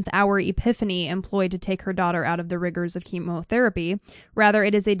 11th hour epiphany employed to take her daughter out of the rigors of chemotherapy. Rather,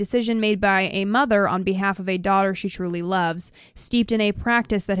 it is a decision made by a mother on behalf of a daughter she truly loves, steeped in a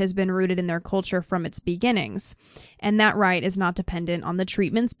practice that has been rooted in their culture from its beginnings. And that right is not dependent on the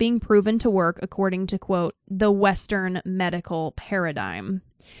treatments being proven to work according to, quote, the Western medical paradigm.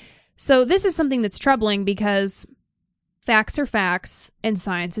 So this is something that's troubling because facts are facts and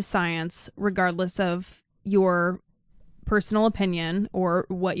science is science, regardless of your personal opinion or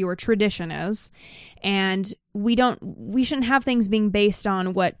what your tradition is. And we shouldn't have things being based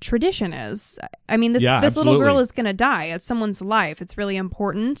on what tradition is. I mean, this little girl is going to die. It's someone's life. It's really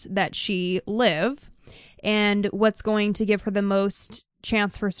important that she live. And what's going to give her the most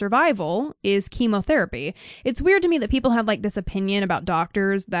chance for survival is chemotherapy. It's weird to me that people have like this opinion about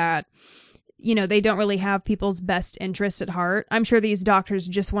doctors that they don't really have people's best interest at heart. I'm sure these doctors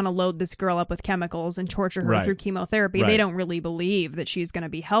just want to load this girl up with chemicals and torture her through chemotherapy. They don't really believe that she's going to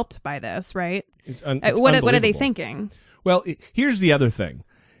be helped by this, right? It's what are they thinking? Well, here's the other thing.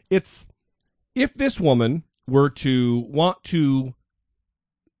 It's if this woman were to want to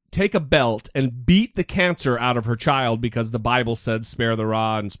take a belt and beat the cancer out of her child because the Bible said spare the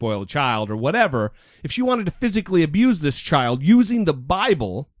rod and spoil the child or whatever, if she wanted to physically abuse this child using the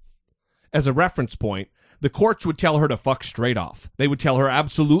Bible as a reference point, the courts would tell her to fuck straight off. They would tell her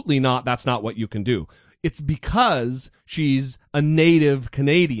absolutely not, that's not what you can do. It's because she's a native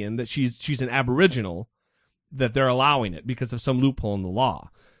Canadian, that she's an Aboriginal, that they're allowing it because of some loophole in the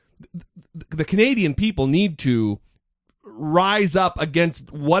law. The Canadian people need to rise up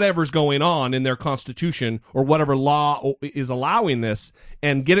against whatever's going on in their constitution or whatever law is allowing this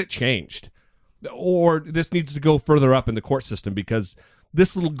and get it changed. Or this needs to go further up in the court system because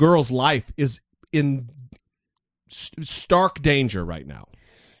this little girl's life is in stark danger right now.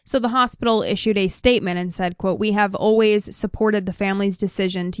 So the hospital issued a statement and said, quote, "We have always supported the family's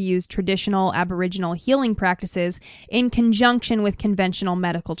decision to use traditional Aboriginal healing practices in conjunction with conventional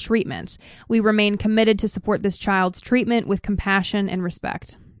medical treatment. We remain committed to support this child's treatment with compassion and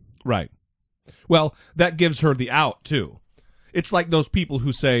respect." Right. Well, that gives her the out, too. It's like those people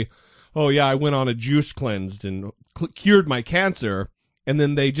who say, oh, yeah, I went on a juice cleansed and cured my cancer, and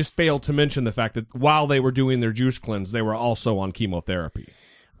then they just fail to mention the fact that while they were doing their juice cleanse, they were also on chemotherapy.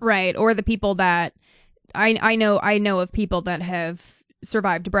 Right, or the people that I know of people that have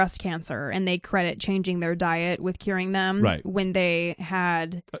survived breast cancer and they credit changing their diet with curing them when they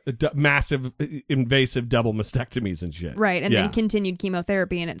had massive invasive double mastectomies and shit. Right, and then continued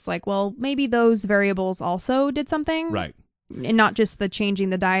chemotherapy, and it's like, well, maybe those variables also did something. Right. And not just the changing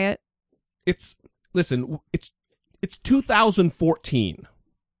the diet. It's 2014.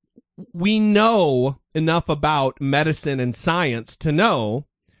 We know enough about medicine and science to know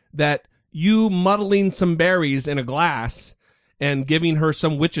that you muddling some berries in a glass and giving her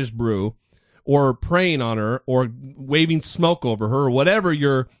some witch's brew or praying on her or waving smoke over her or whatever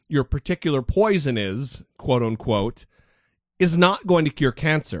your particular poison is, quote unquote, is not going to cure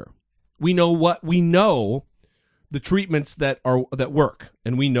cancer. We know the treatments that work,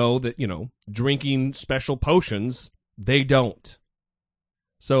 and we know that, drinking special potions, they don't.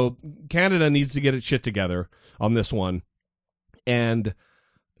 So Canada needs to get its shit together on this one, and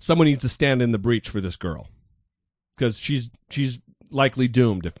someone needs to stand in the breach for this girl, because she's likely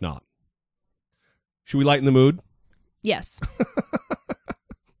doomed if not. Should we lighten the mood? Yes.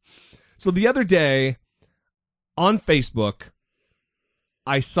 So the other day on Facebook,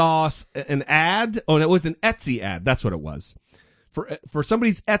 I saw an ad. Oh, and it was an Etsy ad. That's what it was. For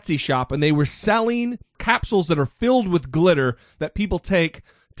somebody's Etsy shop, and they were selling capsules that are filled with glitter that people take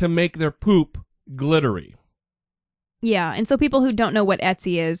to make their poop glittery. Yeah, and so people who don't know what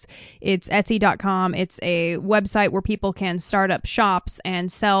Etsy is, it's Etsy.com. It's a website where people can start up shops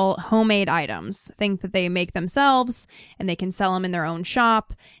and sell homemade items, things that they make themselves, and they can sell them in their own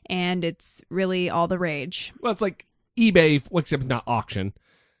shop, and it's really all the rage. Well, it's like eBay, except not auction.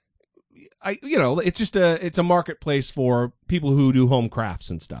 It's just it's a marketplace for people who do home crafts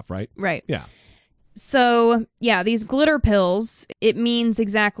and stuff, right? Right. Yeah. So, yeah, these glitter pills, it means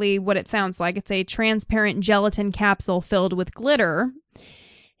exactly what it sounds like. It's a transparent gelatin capsule filled with glitter.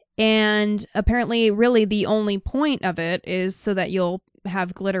 And apparently, really, the only point of it is so that you'll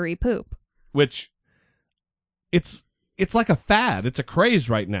have glittery poop. Which, it's like a fad. It's a craze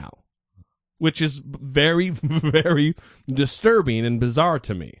right now. Which is very, very disturbing and bizarre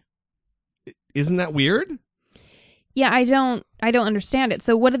to me. Isn't that weird? Yeah, I don't understand it.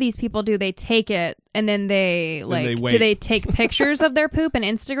 So what do these people do? They take it and then they do they take pictures of their poop and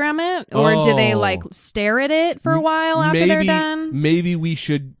Instagram it? Or do they stare at it for a while after they're done? Maybe we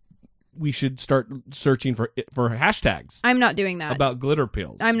should start searching for hashtags. I'm not doing that. About glitter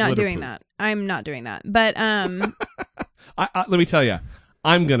pills. I'm not doing that. I'm not doing that. But let me tell you,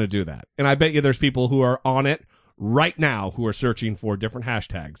 I'm going to do that. And I bet you there's people who are on it right now who are searching for different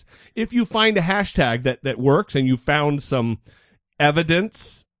hashtags. If you find a hashtag that works and you found some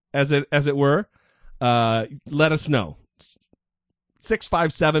evidence, as it were, let us know.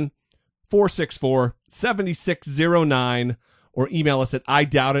 657-464-7609 or email us at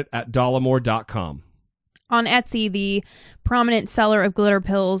idoubitit@dollamore.com. On Etsy, the prominent seller of glitter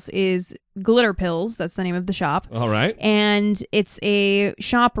pills is Glitter Pills. That's the name of the shop. All right. And it's a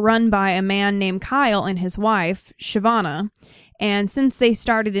shop run by a man named Kyle and his wife, Shavana. And since they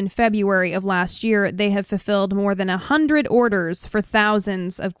started in February of last year, they have fulfilled more than 100 orders for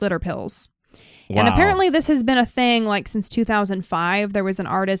thousands of glitter pills. And Wow. apparently this has been a thing like since 2005. There was an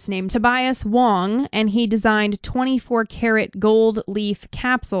artist named Tobias Wong, and he designed 24-karat gold leaf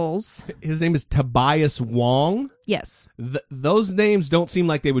capsules. His name is Tobias Wong. Yes. Those names don't seem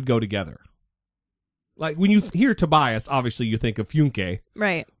like they would go together. Like, when you hear Tobias, obviously you think of Funke,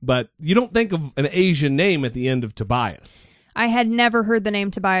 Right. but you don't think of an Asian name at the end of Tobias. I had never heard the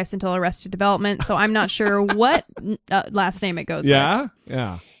name Tobias until Arrested Development, so I'm not sure what last name it goes with.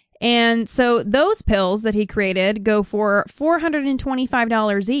 Yeah. And so those pills that he created go for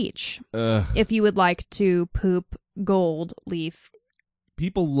 $425 each Ugh. if you would like to poop gold leaf.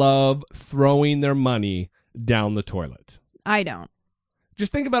 People love throwing their money down the toilet. I don't.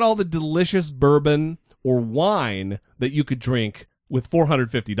 Just think about all the delicious bourbon or wine that you could drink with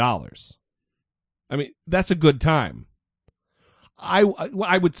 $450. I mean, that's a good time. I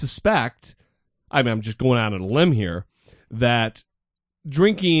would suspect, I mean, I'm just going out on a limb here, that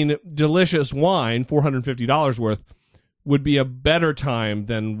drinking delicious wine, $450 worth, would be a better time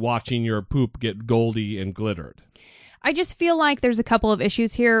than watching your poop get goldy and glittered. I just feel like there's a couple of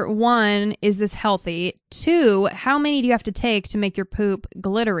issues here. One, is this healthy? Two, how many do you have to take to make your poop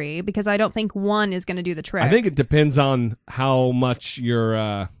glittery? Because I don't think one is going to do the trick. I think it depends on how much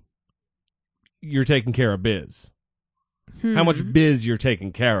you're taking care of biz. How much biz you're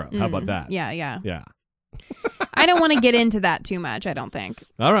taking care of. How about that? Yeah. Yeah. I don't want to get into that too much, I don't think.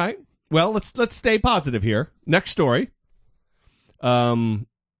 All right. Well, let's stay positive here. Next story. A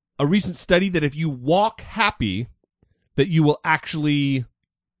recent study that if you walk happy, that you will actually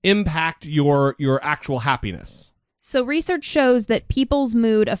impact your actual happiness. So research shows that people's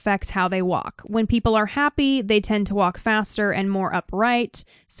mood affects how they walk. When people are happy, they tend to walk faster and more upright,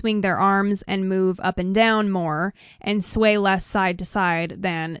 swing their arms and move up and down more, and sway less side to side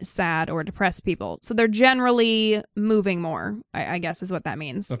than sad or depressed people. So they're generally moving more, I guess is what that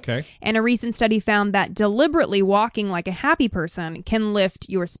means. Okay. And a recent study found that deliberately walking like a happy person can lift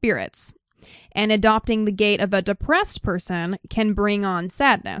your spirits. And adopting the gait of a depressed person can bring on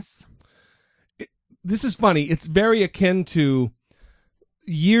sadness. This is funny. It's very akin to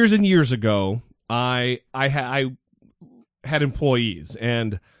years and years ago. I had employees,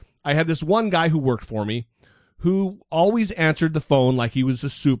 and I had this one guy who worked for me who always answered the phone like he was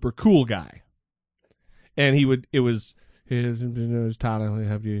a super cool guy. And it was Tyler,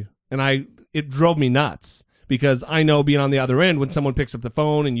 have you? And it drove me nuts because I know being on the other end when someone picks up the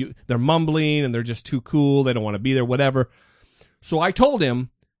phone and they're mumbling and they're just too cool, they don't want to be there, whatever. So I told him,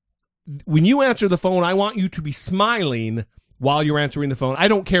 when you answer the phone, I want you to be smiling while you're answering the phone. I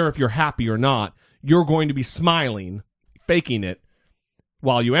don't care if you're happy or not. You're going to be smiling, faking it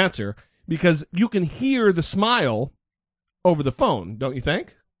while you answer, because you can hear the smile over the phone, don't you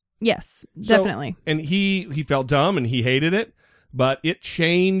think? Yes, definitely. And he felt dumb and he hated it, but it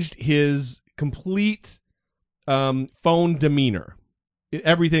changed his complete phone demeanor.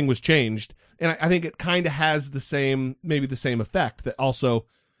 Everything was changed. And I think it kind of has maybe the same effect, that also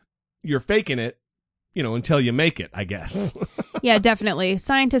you're faking it, until you make it, I guess. Yeah, definitely.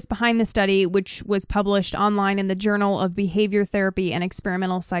 Scientists behind the study, which was published online in the Journal of Behavior Therapy and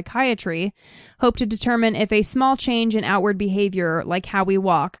Experimental Psychiatry, hope to determine if a small change in outward behavior, like how we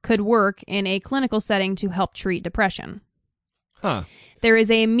walk, could work in a clinical setting to help treat depression. Huh. There is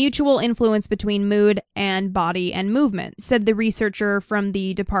a mutual influence between mood and body and movement, said the researcher from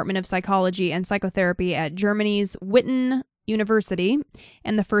the Department of Psychology and Psychotherapy at Germany's Witten University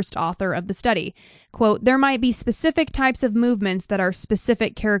and the first author of the study. Quote, there might be specific types of movements that are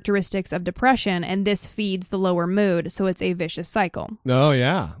specific characteristics of depression, and this feeds the lower mood, so it's a vicious cycle. Oh,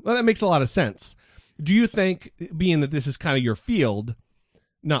 yeah. Well, that makes a lot of sense. Do you think, being that this is kind of your field,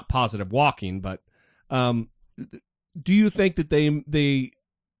 not positive walking, but do you think that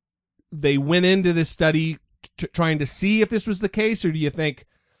they went into this study trying to see if this was the case, or do you think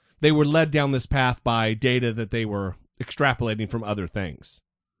they were led down this path by data that they were extrapolating from other things?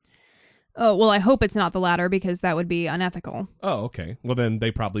 Oh, well, I hope it's not the latter, because that would be unethical. Oh, okay. Well, then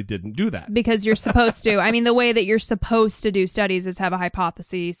they probably didn't do that. Because you're supposed to. I mean, the way that you're supposed to do studies is have a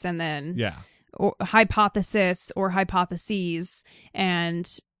hypothesis and then... Yeah. Or hypothesis or hypotheses,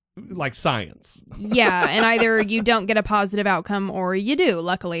 and... Like science. Yeah, and either you don't get a positive outcome or you do,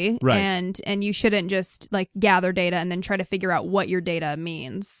 luckily. Right. And you shouldn't just gather data and then try to figure out what your data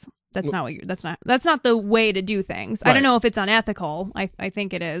means. That's not the way to do things. Right. I don't know if it's unethical. I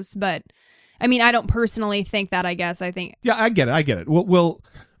think it is, but I mean, I don't personally think that, I guess. I think... Yeah, I get it. Well,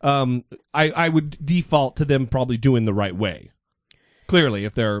 I would default to them probably doing the right way. Clearly,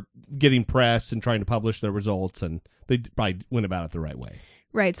 if they're getting press and trying to publish their results, and they probably went about it the right way.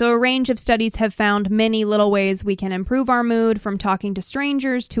 Right. So a range of studies have found many little ways we can improve our mood, from talking to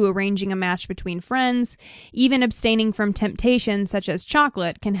strangers to arranging a match between friends. Even abstaining from temptation, such as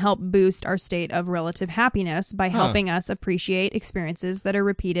chocolate, can help boost our state of relative happiness by helping us appreciate experiences that are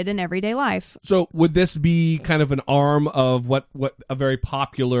repeated in everyday life. So would this be kind of an arm of what a very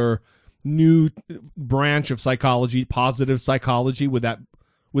popular new branch of psychology, positive psychology? Would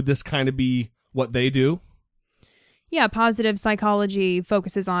this kind of be what they do? Yeah, positive psychology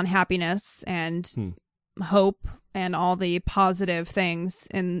focuses on happiness and hope and all the positive things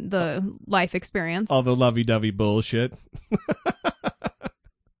in the life experience. All the lovey-dovey bullshit.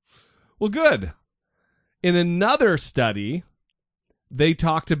 Well, good. In another study, they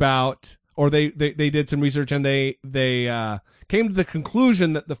talked about, or they did some research, and they came to the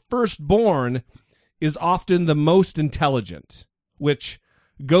conclusion that the firstborn is often the most intelligent, which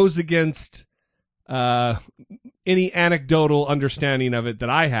goes against any anecdotal understanding of it that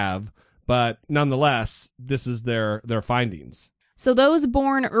I have, but nonetheless, this is their findings. So those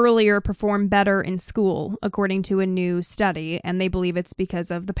born earlier perform better in school, according to a new study, and they believe it's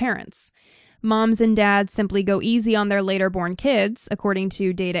because of the parents. Moms and dads simply go easy on their later born kids, according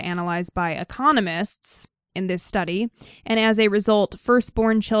to data analyzed by economists in this study, and as a result,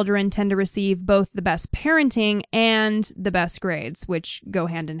 firstborn children tend to receive both the best parenting and the best grades, which go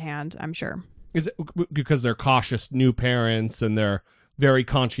hand in hand, I'm sure. Is it because they're cautious new parents and they're very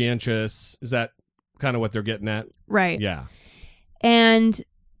conscientious? Is that kind of what they're getting at? Right. Yeah. And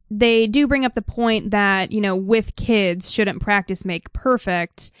they do bring up the point that, with kids, shouldn't practice make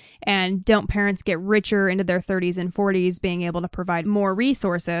perfect, and don't parents get richer into their 30s and 40s being able to provide more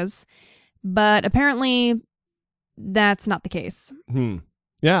resources? But apparently that's not the case.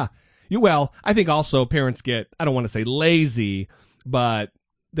 Yeah. Well, I think also parents get, I don't want to say lazy, but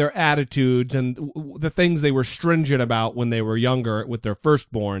their attitudes and the things they were stringent about when they were younger with their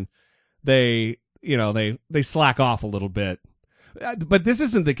firstborn, they slack off a little bit. But this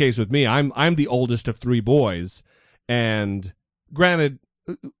isn't the case with me. I'm the oldest of three boys, and granted,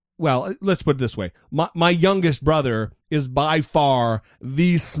 well, let's put it this way. My youngest brother is by far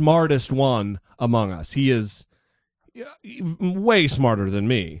the smartest one among us. He is way smarter than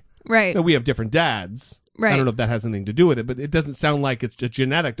me. Right. We have different dads. Right. I don't know if that has anything to do with it, but it doesn't sound like it's just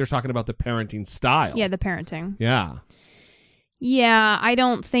genetic. They're talking about the parenting style. Yeah, the parenting. Yeah. Yeah, I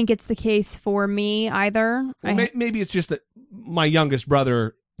don't think it's the case for me either. Maybe it's just that my youngest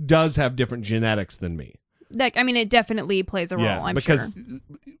brother does have different genetics than me. It definitely plays a role, I'm sure. Because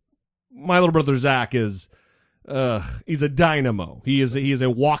my little brother Zach is, he's a dynamo. He is a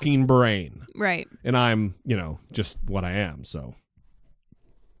walking brain. Right. And I'm, just what I am, so.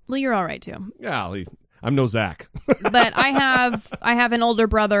 Well, you're all right, too. Yeah, I'm no Zach. But I have an older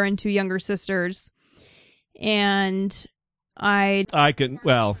brother and two younger sisters, and I can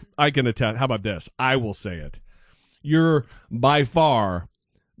attest. How about this? I will say it. You're by far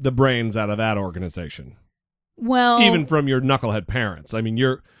the brains out of that organization. Well, even from your knucklehead parents. I mean,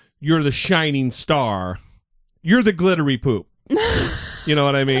 you're the shining star. You're the glittery poop. You know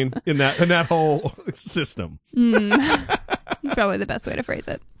what I mean? In that whole system. It's probably the best way to phrase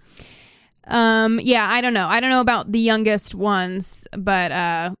it. Yeah, I don't know. I don't know about the youngest ones, but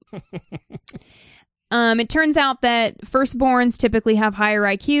it turns out that firstborns typically have higher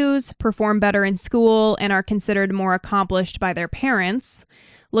IQs, perform better in school, and are considered more accomplished by their parents.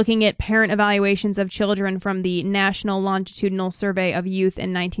 Looking at parent evaluations of children from the National Longitudinal Survey of Youth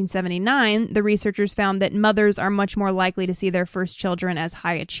in 1979, the researchers found that mothers are much more likely to see their first children as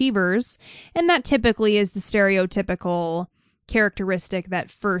high achievers, and that typically is the stereotypical characteristic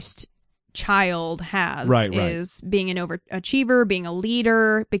that first child has, is being an overachiever, being a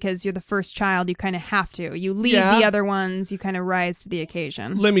leader. Because you're the first child, you kind of have to. You lead the other ones, you kind of rise to the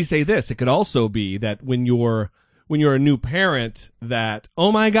occasion. Let me say this. It could also be that when you're a new parent, that,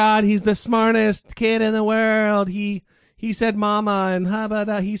 oh my God, he's the smartest kid in the world. He said mama, and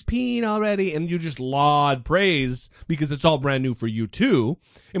he's peeing already. And you just laud praise because it's all brand new for you too.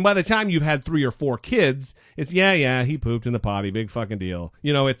 And by the time you've had 3 or 4 kids, it's, yeah, he pooped in the potty. Big fucking deal.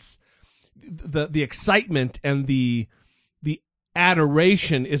 It's the excitement and the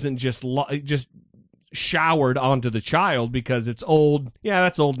adoration isn't just showered onto the child because it's old. Yeah,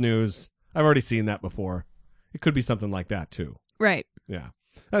 that's old news. I've already seen that before. It could be something like that, too. Right. Yeah.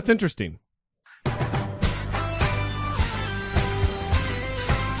 That's interesting.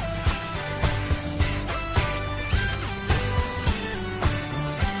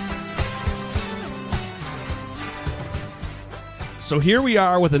 So here we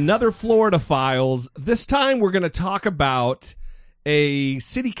are with another Florida Files. This time we're going to talk about a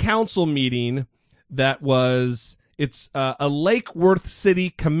city council meeting that was It's a Lake Worth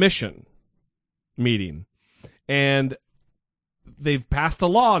City Commission meeting. And they've passed a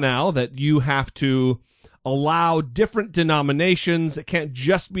law now that you have to allow different denominations. It can't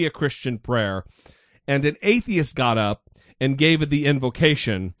just be a Christian prayer. And an atheist got up and gave it the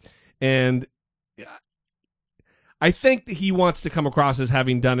invocation. And I think that he wants to come across as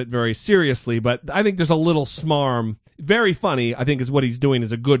having done it very seriously, but I think there's a little smarm. Very funny, I think, is what he's doing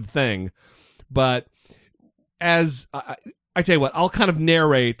is a good thing. But as I tell you what, I'll kind of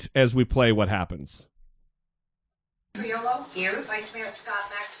narrate as we play what happens. Triolo. Here. Vice Mayor Scott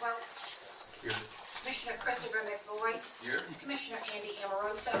Maxwell. Here. Commissioner Christopher McVoy. Here. Commissioner Andy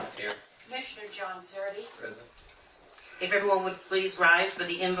Amoroso. Here. Commissioner John Zerby. Present. If everyone would please rise for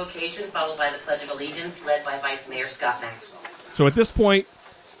the invocation, followed by the Pledge of Allegiance, led by Vice Mayor Scott Maxwell. So at this point,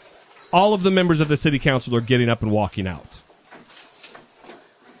 all of the members of the city council are getting up and walking out.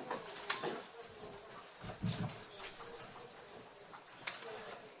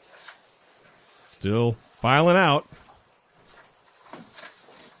 Still filing out.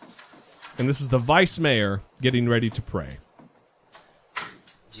 And this is the vice mayor getting ready to pray.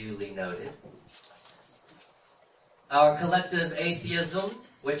 Duly noted. Our collective atheism,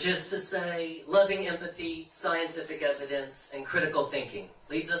 which is to say loving empathy, scientific evidence, and critical thinking,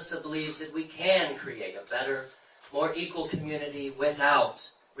 leads us to believe that we can create a better, more equal community without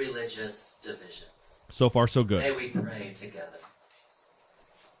religious divisions. So far, so good. May we pray together.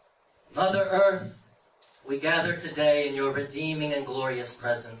 Mother Earth, we gather today in your redeeming and glorious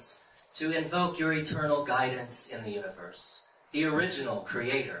presence to invoke your eternal guidance in the universe, the original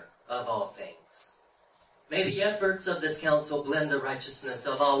creator of all things. May the efforts of this council blend the righteousness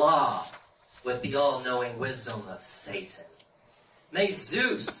of Allah with the all-knowing wisdom of Satan. May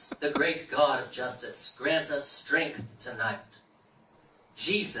Zeus, the great god of justice, grant us strength tonight.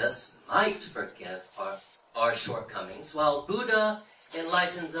 Jesus might forgive our shortcomings, while Buddha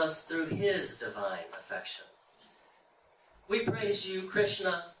enlightens us through his divine affection. We praise you,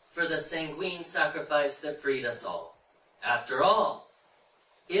 Krishna, for the sanguine sacrifice that freed us all. After all,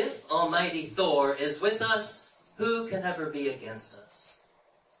 if Almighty Thor is with us, who can ever be against us?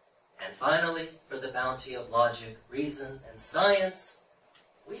 And finally, for the bounty of logic, reason, and science,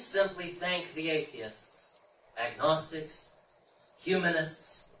 we simply thank the atheists, agnostics,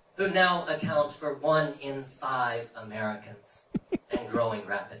 humanists, who now account for 1 in 5 Americans, and growing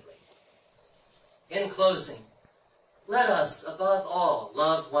rapidly. In closing, let us, above all,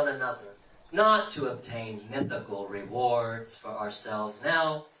 love one another, not to obtain mythical rewards for ourselves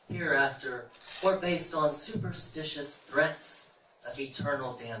now, hereafter, or based on superstitious threats of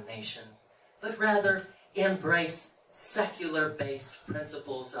eternal damnation, but rather embrace secular-based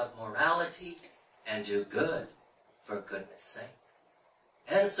principles of morality and do good for goodness sake.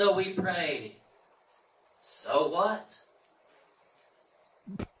 And so we prayed, so what?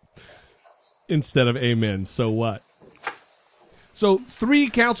 Instead of amen, so what? So 3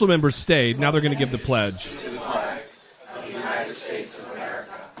 council members stayed. Now they're going to give the pledge. To the flag of the United States of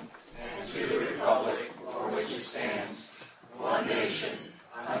America and to the republic for which it stands, one nation,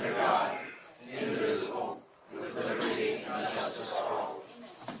 under God, indivisible, with liberty and justice for all.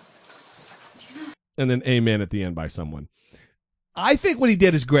 And then amen at the end by someone. I think what he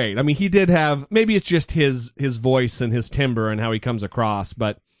did is great. I mean, he did have, maybe it's just his voice and his timbre and how he comes across,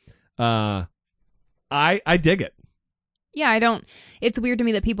 but I dig it. Yeah, it's weird to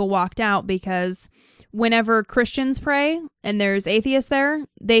me that people walked out because whenever Christians pray and there's atheists there,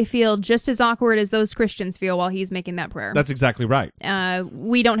 they feel just as awkward as those Christians feel while he's making that prayer. That's exactly right.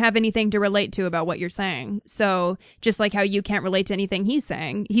 We don't have anything to relate to about what you're saying. So just like how you can't relate to anything he's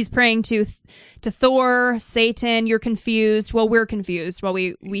saying, he's praying to Thor, Satan, you're confused. Well, we're confused while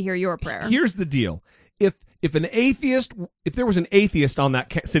we hear your prayer. Here's the deal. If there was an atheist on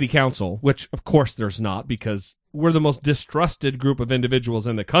that city council, which of course there's not because we're the most distrusted group of individuals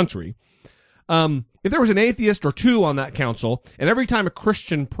in the country. If there was an atheist or 2 on that council, and every time a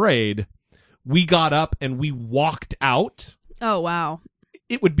Christian prayed, we got up and we walked out. Oh, wow.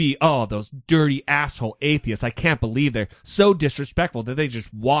 It would be, oh, those dirty asshole atheists. I can't believe they're so disrespectful that they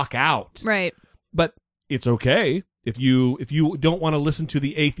just walk out. Right. But it's okay if you don't want to listen to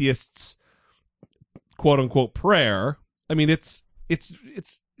the atheists' quote unquote prayer. I mean, it's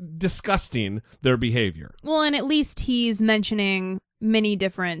disgusting, their behavior. Well, and at least he's mentioning many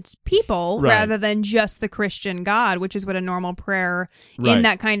different people right. rather than just the Christian God, which is what a normal prayer right. in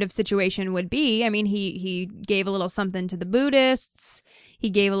that kind of situation would be. I mean, he gave a little something to the Buddhists. He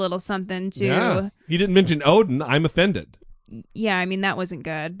gave a little something to... Yeah. He didn't mention Odin. I'm offended. Yeah, I mean, that wasn't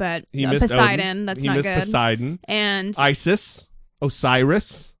good, but he missed Poseidon, Odin. That's he not missed good. Poseidon. And Isis,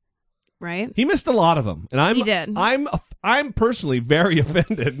 Osiris. right? He missed a lot of them, and He did. I'm personally very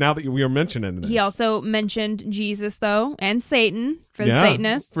offended now that we are mentioning this. He also mentioned Jesus, though, and Satan for the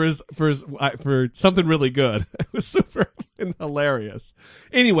Satanists. For something really good. It was super hilarious.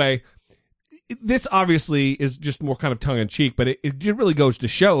 Anyway, this obviously is just more kind of tongue-in-cheek, but it really goes to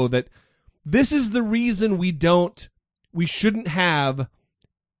show that this is the reason we shouldn't have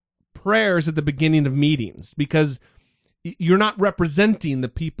prayers at the beginning of meetings, because you're not representing the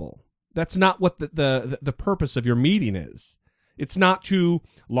people. That's not what the purpose of your meeting is. It's not to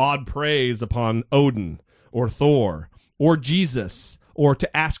laud praise upon Odin or Thor or Jesus, or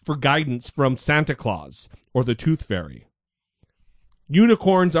to ask for guidance from Santa Claus or the Tooth Fairy.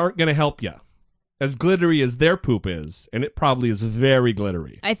 Unicorns aren't going to help you. As glittery as their poop is, and it probably is very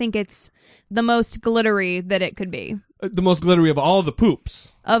glittery. I think it's the most glittery that it could be. The most glittery of all the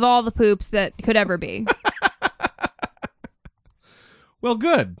poops. Of all the poops that could ever be. Well,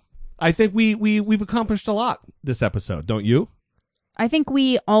 good. I think we've accomplished a lot this episode, don't you? I think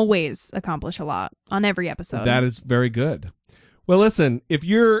we always accomplish a lot on every episode. That is very good. Well, listen, if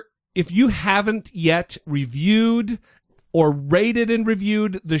you haven't yet reviewed or rated and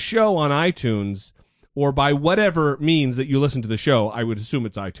reviewed the show on iTunes, or by whatever means that you listen to the show, I would assume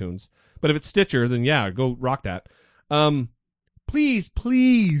it's iTunes. But if it's Stitcher, then yeah, go rock that. Please,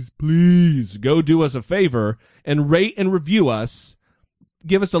 please, please go do us a favor and rate and review us.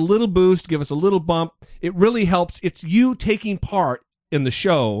 Give us a little boost, give us a little bump. It really helps. It's you taking part in the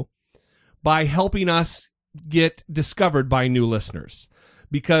show by helping us get discovered by new listeners.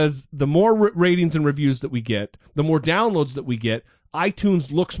 Because the more ratings and reviews that we get, the more downloads that we get,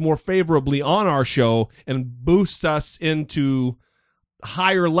 iTunes looks more favorably on our show and boosts us into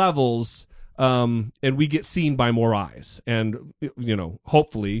higher levels, and we get seen by more eyes. And,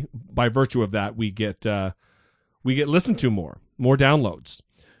 hopefully, by virtue of that, we get listened to more downloads.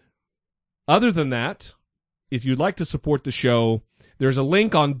 Other than that, if you'd like to support the show, there's a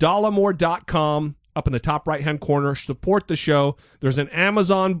link on dollamore.com up in the top right-hand corner. Support the show. There's an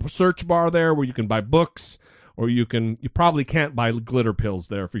Amazon search bar there where you can buy books, or you probably can't buy glitter pills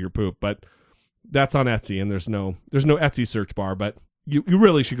there for your poop, but that's on Etsy, and there's no Etsy search bar, but you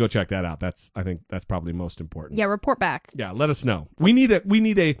really should go check that out. I think that's probably most important. Yeah, report back. Yeah, let us know. We need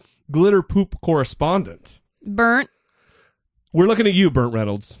a glitter poop correspondent. Burnt. We're looking at you, Burnt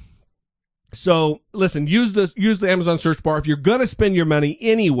Reynolds. So, listen, use the Amazon search bar. If you're going to spend your money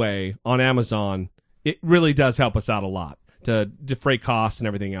anyway on Amazon, it really does help us out a lot to defray costs and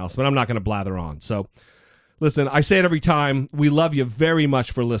everything else, but I'm not going to blather on. So, listen, I say it every time. We love you very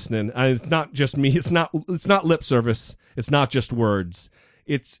much for listening. And it's not just me. It's not lip service. It's not just words.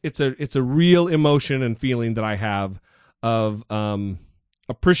 It's a real emotion and feeling that I have of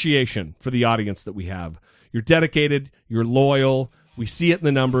appreciation for the audience that we have. You're dedicated. You're loyal. We see it in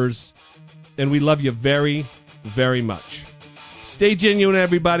the numbers. And we love you very, very much. Stay genuine,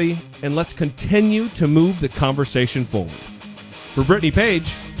 everybody, and let's continue to move the conversation forward. For Brittany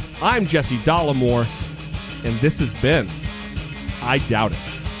Page, I'm Jesse Dollamore, and this has been I Doubt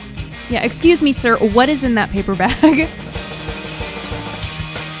It. Yeah, excuse me, sir. What is in that paper bag?